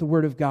look at the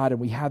Word of God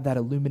and we have that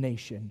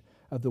illumination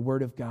of the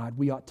Word of God,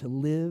 we ought to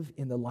live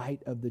in the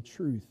light of the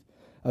truth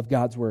of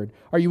God's Word.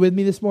 Are you with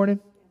me this morning?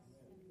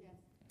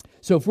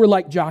 So if we're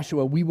like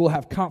Joshua, we will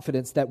have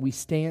confidence that we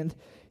stand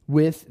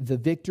with the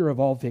victor of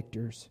all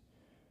victors.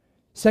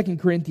 2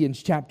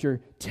 Corinthians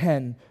chapter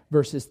 10,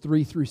 verses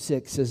 3 through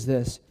 6 says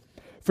this,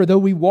 "For though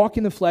we walk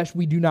in the flesh,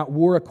 we do not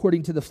war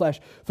according to the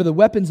flesh. For the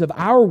weapons of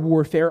our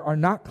warfare are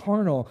not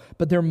carnal,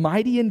 but they're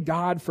mighty in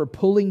God for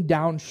pulling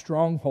down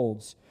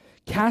strongholds,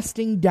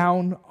 casting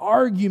down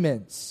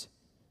arguments."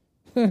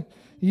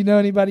 You know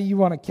anybody you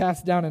want to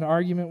cast down an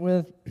argument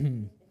with?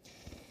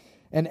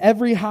 "And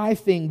every high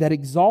thing that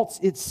exalts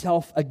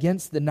itself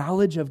against the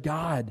knowledge of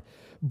God,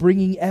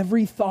 bringing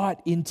every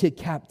thought into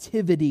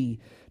captivity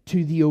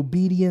to the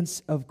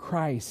obedience of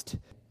Christ."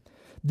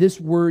 This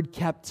word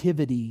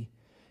captivity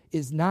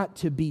is not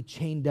to be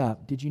chained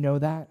up. Did you know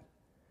that?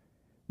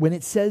 When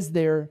it says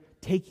there,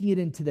 taking it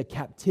into the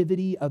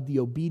captivity of the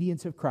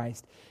obedience of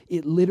Christ,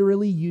 it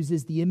literally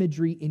uses the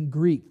imagery in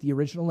Greek, the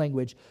original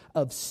language,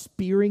 of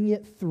spearing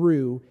it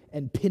through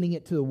and pinning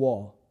it to the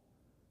wall.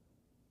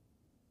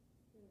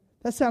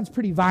 That sounds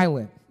pretty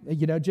violent,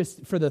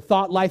 just for the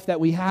thought life that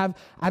we have,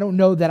 I don't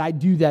know that I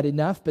do that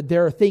enough, but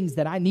there are things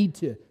that I need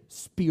to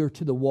spear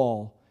to the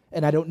wall,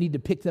 and I don't need to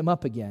pick them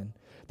up again.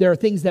 There are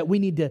things that we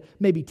need to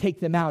maybe take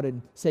them out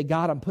and say,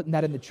 God, I'm putting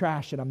that in the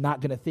trash, and I'm not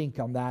going to think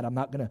on that. I'm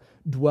not going to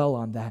dwell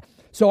on that.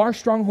 So our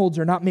strongholds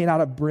are not made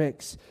out of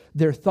bricks.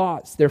 They're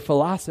thoughts, they're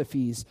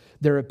philosophies,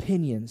 they're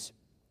opinions.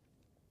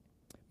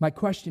 My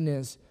question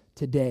is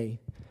today,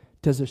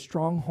 does a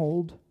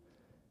stronghold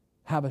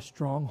have a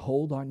strong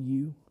hold on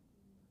you?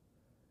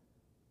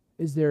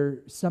 Is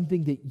there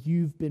something that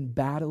you've been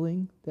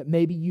battling, that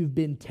maybe you've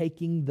been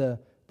taking the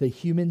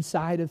human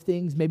side of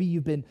things? Maybe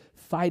you've been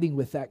fighting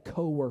with that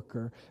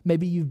coworker.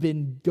 Maybe you've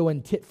been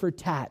going tit for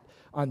tat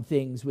on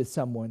things with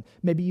someone.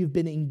 Maybe you've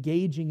been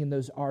engaging in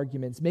those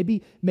arguments.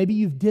 Maybe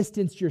you've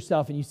distanced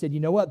yourself and you said, you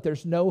know what,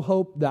 there's no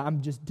hope, that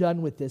I'm just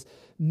done with this.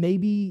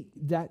 Maybe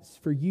that's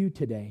for you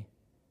today,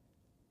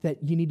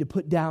 that you need to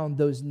put down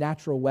those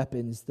natural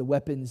weapons, the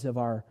weapons of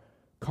our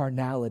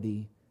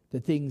carnality, the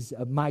things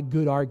of my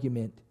good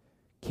argument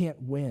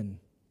can't win,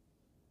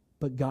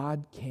 but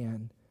God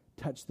can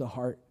touch the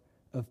heart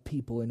of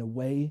people in a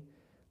way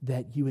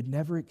that you would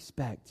never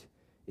expect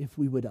if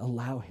we would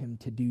allow him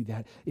to do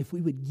that, if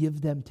we would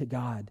give them to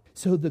God.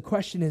 So the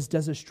question is,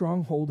 does a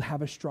stronghold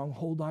have a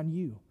stronghold on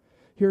you?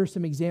 Here are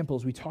some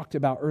examples we talked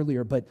about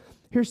earlier, but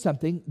here's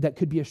something that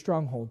could be a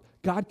stronghold.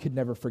 God could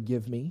never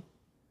forgive me.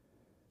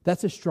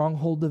 That's a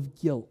stronghold of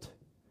guilt.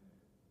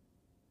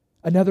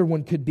 Another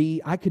one could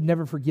be, I could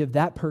never forgive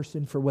that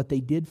person for what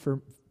they did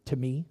to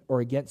me or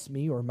against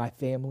me or my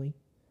family.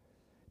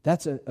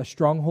 That's a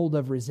stronghold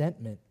of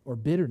resentment or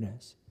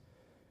bitterness.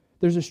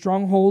 There's a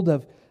stronghold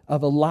of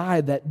a lie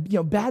that,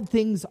 bad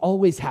things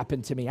always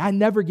happen to me. I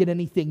never get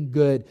anything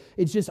good.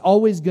 It's just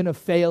always going to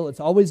fail. It's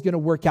always going to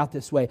work out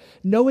this way.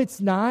 No,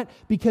 it's not,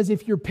 because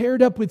if you're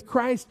paired up with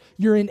Christ,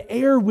 you're an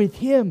heir with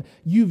him.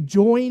 You've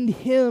joined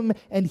him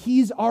and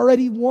he's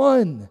already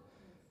won.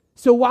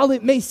 So while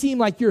it may seem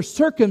like your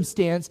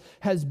circumstance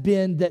has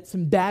been that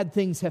some bad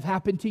things have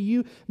happened to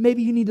you,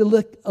 maybe you need to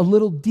look a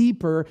little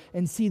deeper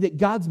and see that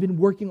God's been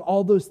working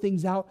all those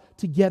things out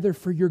together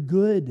for your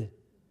good.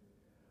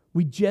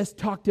 We just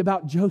talked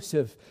about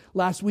Joseph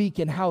last week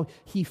and how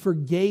he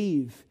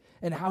forgave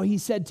and how he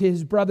said to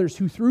his brothers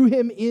who threw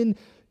him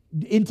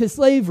into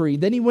slavery.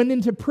 Then he went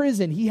into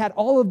prison. He had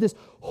all of this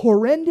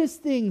horrendous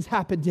things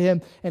happen to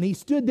him, and he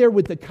stood there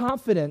with the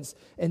confidence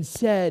and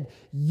said,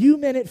 you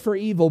meant it for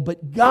evil,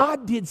 but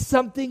God did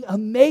something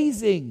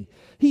amazing.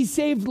 He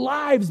saved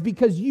lives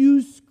because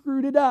you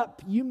screwed it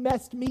up. You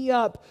messed me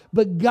up,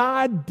 but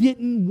God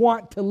didn't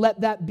want to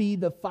let that be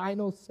the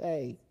final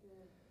say.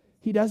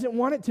 He doesn't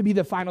want it to be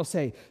the final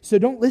say. So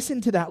don't listen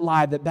to that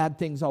lie that bad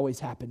things always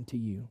happen to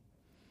you.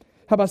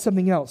 How about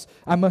something else?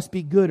 I must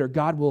be good or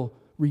God will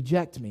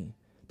reject me.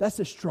 That's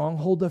a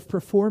stronghold of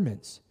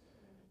performance.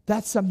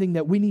 That's something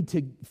that we need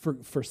to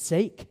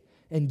forsake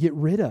and get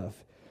rid of.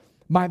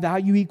 My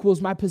value equals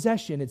my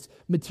possession. It's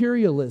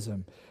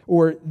materialism.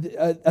 Or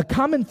a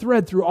common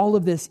thread through all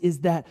of this is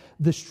that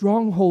the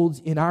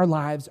strongholds in our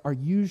lives are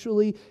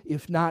usually,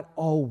 if not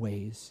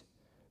always,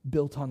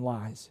 built on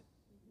lies.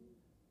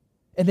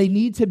 And they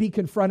need to be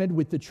confronted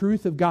with the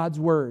truth of God's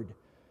word.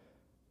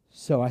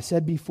 So I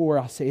said before,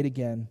 I'll say it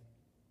again.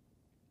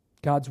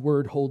 God's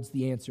word holds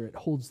the answer. It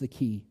holds the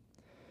key.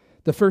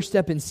 The first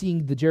step in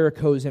seeing the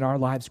Jerichos in our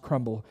lives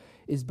crumble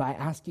is by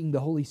asking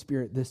the Holy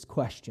Spirit this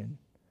question.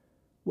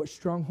 What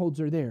strongholds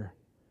are there?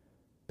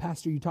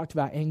 Pastor, you talked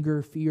about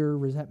anger, fear,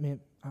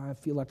 resentment. I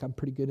feel like I'm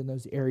pretty good in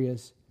those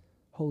areas.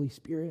 Holy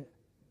Spirit,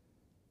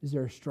 is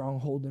there a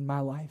stronghold in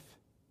my life?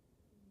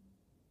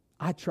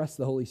 I trust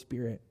the Holy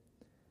Spirit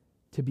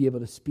to be able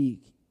to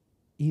speak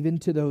even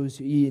to those,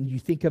 and you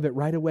think of it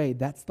right away,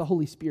 that's the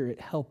Holy Spirit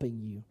helping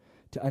you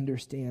to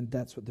understand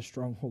that's what the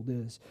stronghold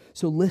is.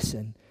 So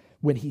listen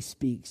when he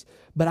speaks.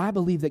 But I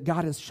believe that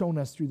God has shown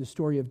us through the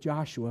story of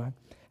Joshua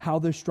how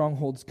those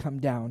strongholds come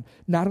down.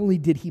 Not only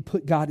did he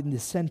put God in the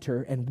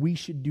center, and we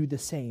should do the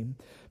same,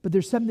 but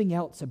there's something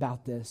else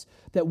about this,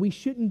 that we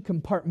shouldn't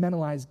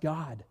compartmentalize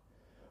God.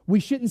 We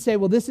shouldn't say,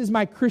 well, this is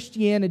my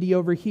Christianity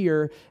over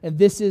here, and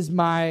this is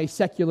my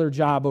secular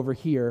job over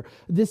here.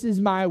 This is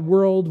my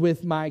world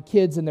with my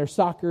kids and their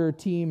soccer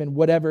team and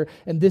whatever,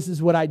 and this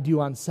is what I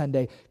do on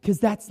Sunday. Because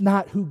that's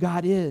not who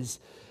God is.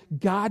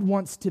 God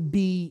wants to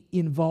be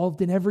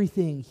involved in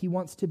everything. He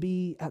wants to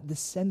be at the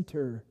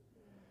center.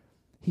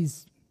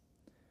 He's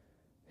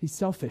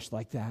selfish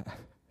like that,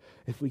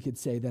 if we could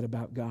say that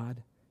about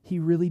God. He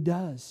really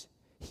does.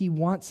 He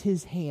wants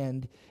his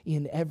hand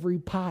in every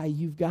pie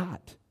you've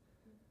got.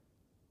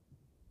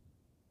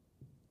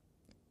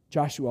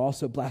 Joshua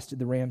also blasted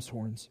the ram's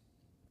horns.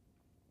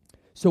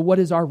 So what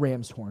is our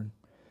ram's horn?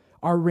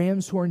 Our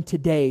ram's horn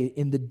today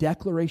in the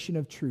declaration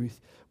of truth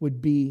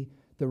would be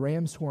the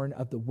ram's horn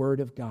of the Word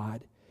of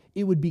God.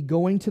 It would be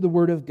going to the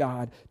Word of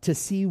God to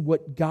see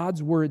what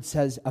God's Word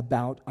says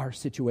about our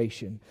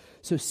situation.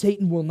 So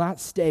Satan will not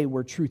stay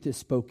where truth is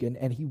spoken,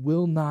 and he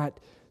will not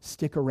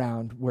stick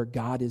around where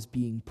God is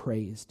being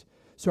praised.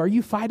 So are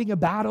you fighting a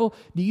battle?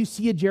 Do you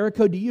see a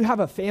Jericho? Do you have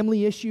a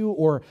family issue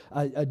or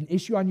an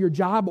issue on your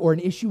job or an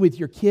issue with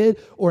your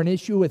kid or an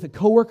issue with a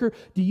coworker?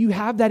 Do you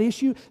have that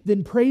issue?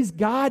 Then praise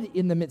God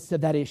in the midst of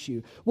that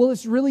issue. Well,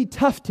 it's really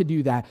tough to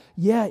do that.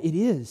 Yeah, it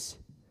is.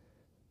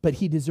 But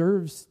He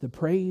deserves the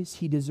praise.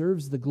 He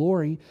deserves the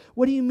glory.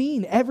 What do you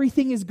mean?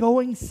 Everything is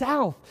going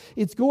south.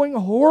 It's going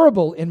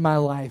horrible in my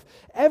life.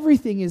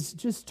 Everything is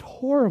just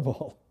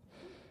horrible.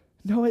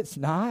 No, it's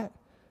not.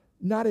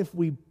 Not if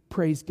we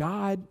praise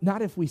God.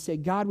 Not if we say,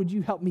 God, would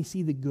you help me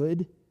see the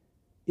good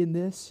in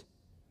this?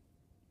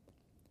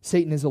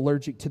 Satan is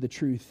allergic to the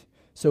truth.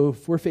 So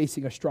if we're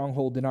facing a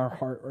stronghold in our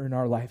heart or in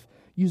our life,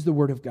 use the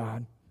Word of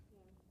God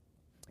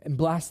and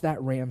blast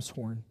that ram's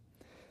horn.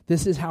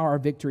 This is how our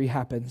victory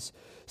happens.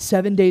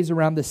 7 days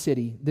around the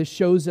city. This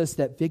shows us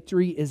that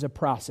victory is a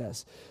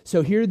process.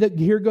 So here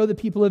go the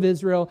people of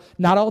Israel.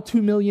 Not all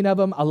 2 million of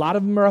them. A lot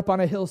of them are up on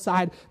a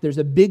hillside. There's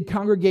a big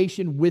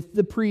congregation with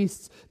the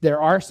priests.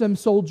 There are some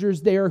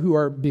soldiers there who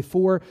are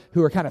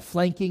kind of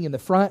flanking in the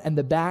front and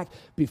the back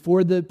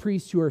before the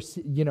priests who are,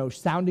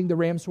 sounding the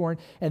ram's horn.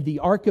 And the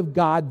ark of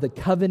God, the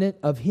covenant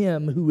of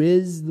Him who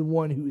is the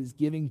one who is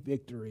giving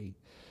victory,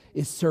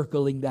 is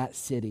circling that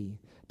city.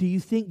 Do you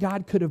think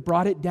God could have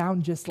brought it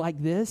down just like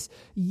this?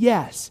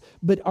 Yes.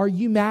 But are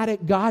you mad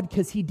at God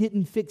because He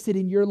didn't fix it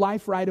in your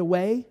life right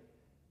away?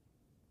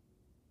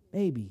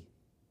 Maybe.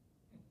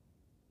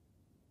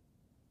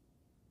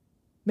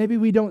 Maybe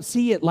we don't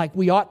see it like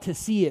we ought to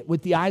see it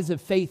with the eyes of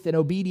faith and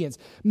obedience.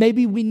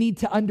 Maybe we need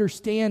to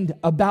understand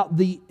about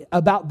the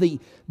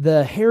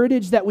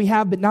heritage that we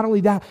have, but not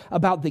only that,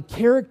 about the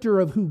character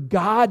of who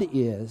God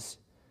is,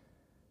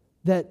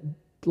 that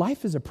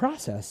life is a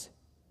process.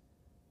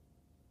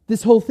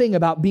 This whole thing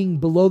about being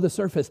below the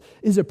surface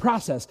is a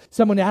process.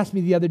 Someone asked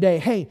me the other day,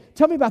 hey,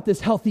 tell me about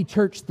this healthy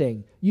church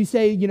thing. You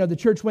say, the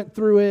church went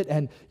through it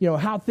and,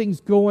 how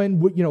things going,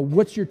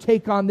 what's your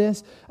take on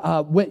this?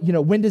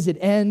 When does it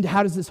end?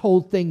 How does this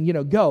whole thing,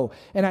 go?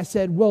 And I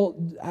said, well,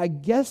 I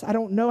guess I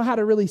don't know how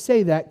to really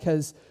say that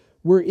because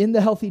we're in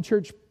the healthy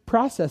church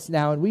process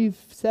now and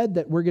we've said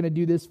that we're going to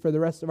do this for the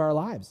rest of our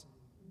lives.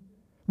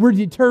 We're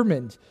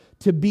determined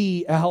to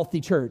be a healthy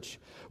church.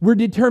 We're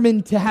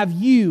determined to have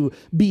you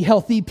be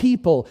healthy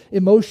people,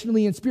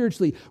 emotionally and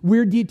spiritually.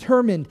 We're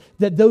determined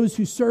that those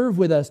who serve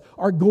with us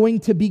are going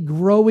to be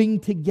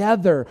growing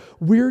together.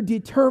 We're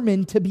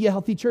determined to be a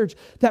healthy church.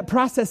 That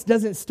process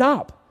doesn't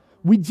stop.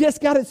 We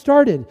just got it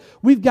started.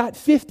 We've got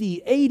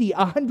 50, 80,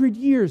 100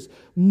 years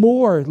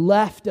more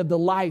left of the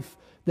life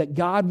that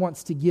God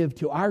wants to give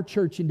to our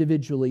church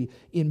individually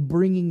in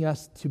bringing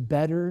us to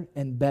better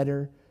and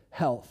better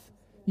health.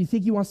 You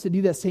think He wants to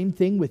do that same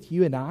thing with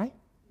you and I?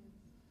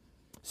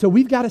 So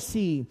we've got to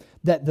see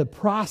that the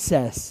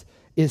process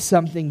is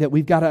something that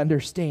we've got to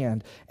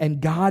understand, and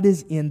God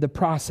is in the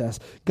process.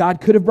 God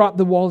could have brought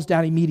the walls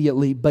down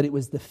immediately, but it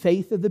was the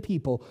faith of the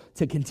people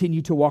to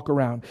continue to walk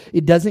around.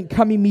 It doesn't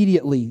come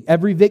immediately,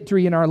 every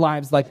victory in our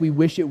lives like we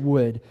wish it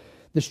would.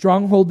 The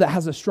stronghold that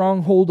has a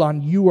stronghold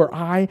on you or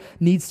I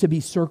needs to be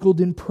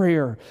circled in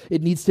prayer.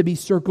 It needs to be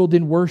circled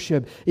in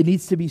worship. It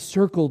needs to be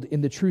circled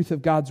in the truth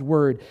of God's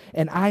word.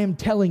 And I am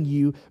telling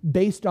you,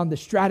 based on the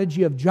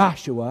strategy of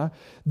Joshua,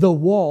 the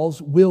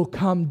walls will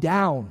come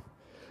down.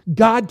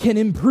 God can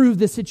improve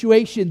the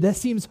situation that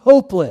seems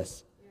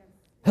hopeless.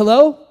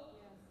 Hello?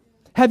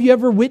 Have you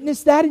ever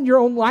witnessed that in your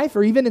own life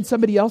or even in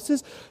somebody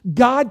else's?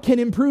 God can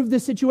improve the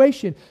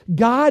situation.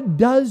 God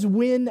does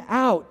win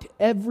out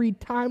every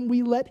time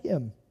we let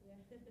Him.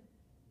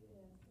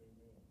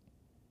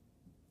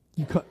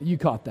 You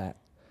caught that.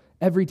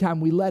 Every time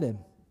we let Him.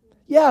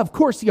 Yeah, of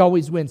course He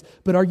always wins.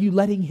 But are you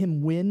letting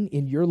Him win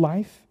in your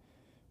life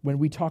when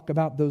we talk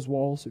about those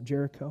walls of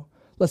Jericho?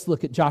 Let's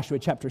look at Joshua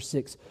chapter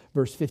 6,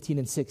 verse 15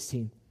 and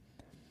 16.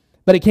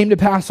 But it came to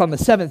pass on the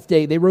seventh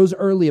day, they rose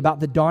early about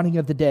the dawning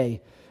of the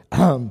day.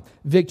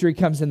 Victory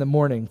comes in the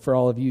morning for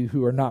all of you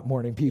who are not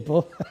morning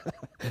people.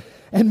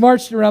 And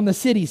marched around the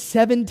city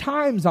 7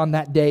 times on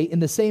that day in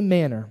the same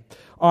manner.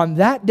 On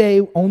that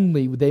day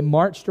only, they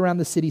marched around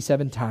the city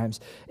 7 times.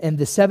 And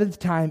the 7th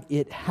time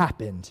it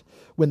happened,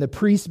 when the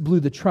priests blew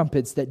the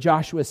trumpets, that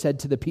Joshua said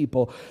to the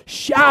people,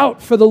 "Shout,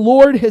 for the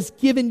Lord has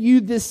given you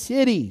this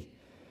city."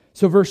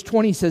 So verse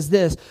 20 says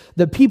this,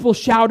 the people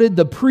shouted,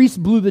 the priests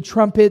blew the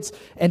trumpets,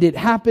 and it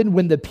happened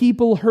when the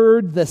people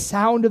heard the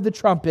sound of the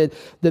trumpet,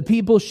 the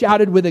people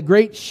shouted with a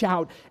great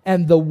shout,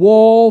 and the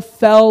wall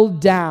fell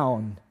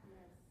down.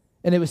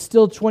 And it was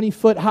still 20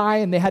 foot high,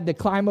 and they had to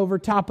climb over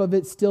top of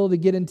it still to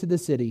get into the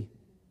city.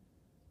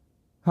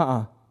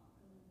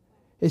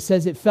 It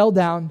says it fell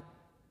down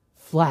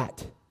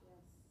flat.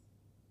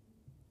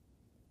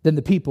 Then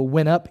the people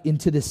went up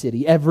into the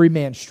city, every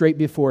man straight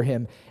before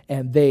him,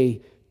 and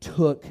they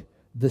took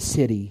the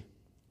city.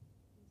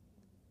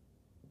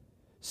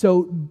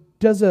 So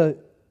does a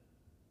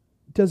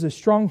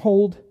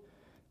stronghold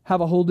have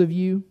a hold of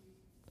you?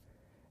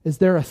 Is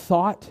there a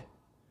thought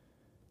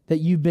that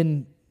you've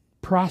been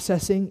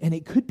processing? And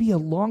it could be a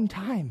long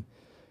time.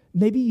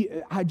 Maybe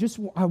I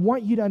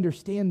want you to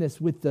understand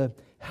this with the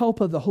help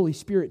of the Holy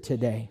Spirit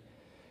today.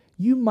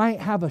 You might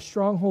have a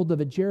stronghold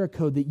of a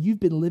Jericho that you've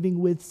been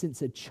living with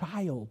since a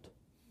child.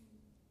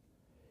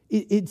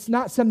 It's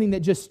not something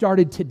that just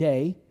started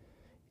today.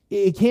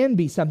 It can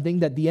be something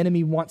that the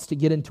enemy wants to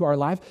get into our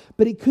life,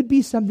 but it could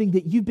be something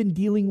that you've been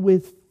dealing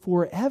with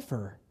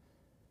forever.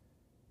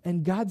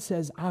 And God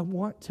says, I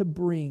want to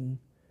bring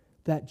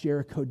that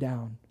Jericho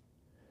down.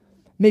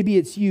 Maybe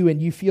it's you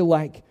and you feel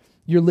like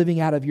you're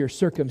living out of your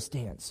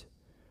circumstance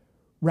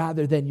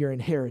rather than your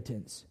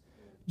inheritance.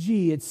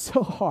 Gee, it's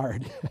so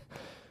hard.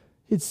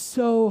 It's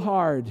so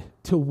hard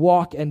to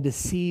walk and to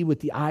see with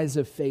the eyes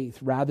of faith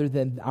rather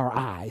than our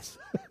eyes.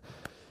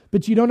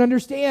 But you don't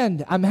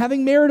understand. I'm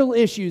having marital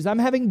issues. I'm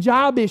having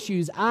job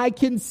issues. I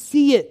can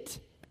see it.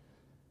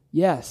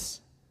 Yes,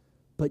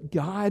 but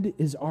God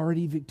is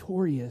already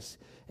victorious,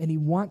 and He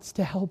wants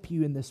to help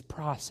you in this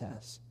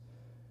process.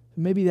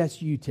 Maybe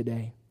that's you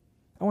today.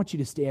 I want you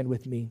to stand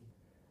with me.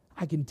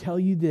 I can tell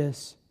you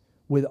this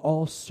with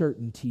all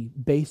certainty,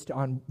 based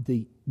on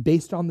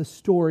the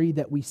story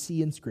that we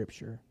see in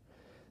Scripture,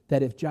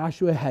 that if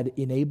Joshua had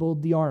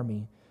enabled the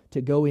army to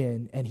go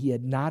in and he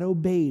had not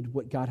obeyed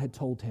what God had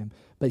told him,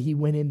 but he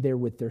went in there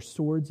with their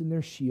swords and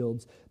their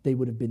shields, they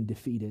would have been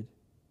defeated.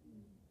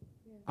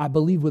 I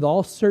believe with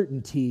all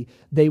certainty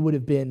they would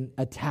have been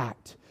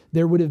attacked.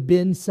 There would have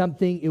been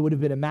something, it would have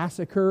been a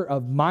massacre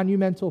of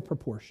monumental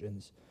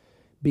proportions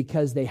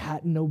because they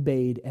hadn't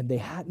obeyed and they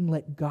hadn't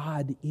let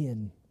God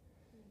in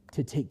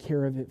to take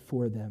care of it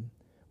for them.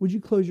 Would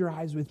you close your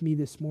eyes with me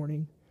this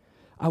morning?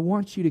 I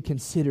want you to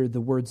consider the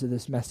words of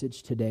this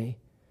message today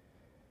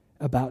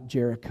about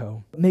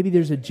Jericho. Maybe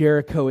there's a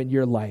Jericho in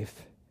your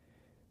life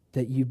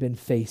that you've been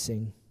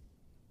facing.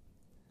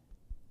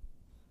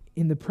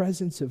 In the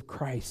presence of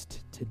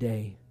Christ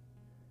today,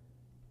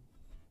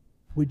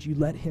 would you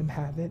let Him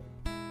have it?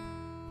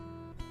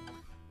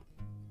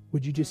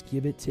 Would you just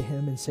give it to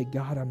Him and say,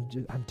 God,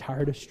 I'm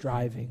tired of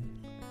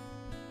striving.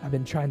 I've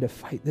been trying to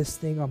fight this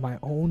thing on my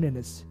own and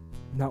it's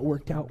not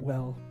worked out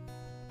well.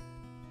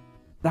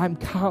 But I'm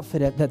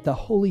confident that the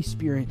Holy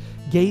Spirit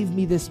gave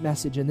me this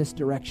message in this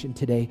direction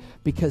today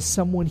because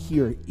someone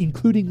here,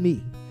 including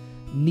me,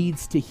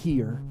 needs to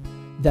hear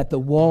that the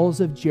walls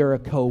of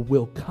Jericho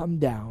will come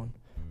down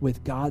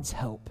with God's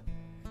help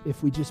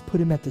if we just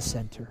put Him at the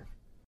center.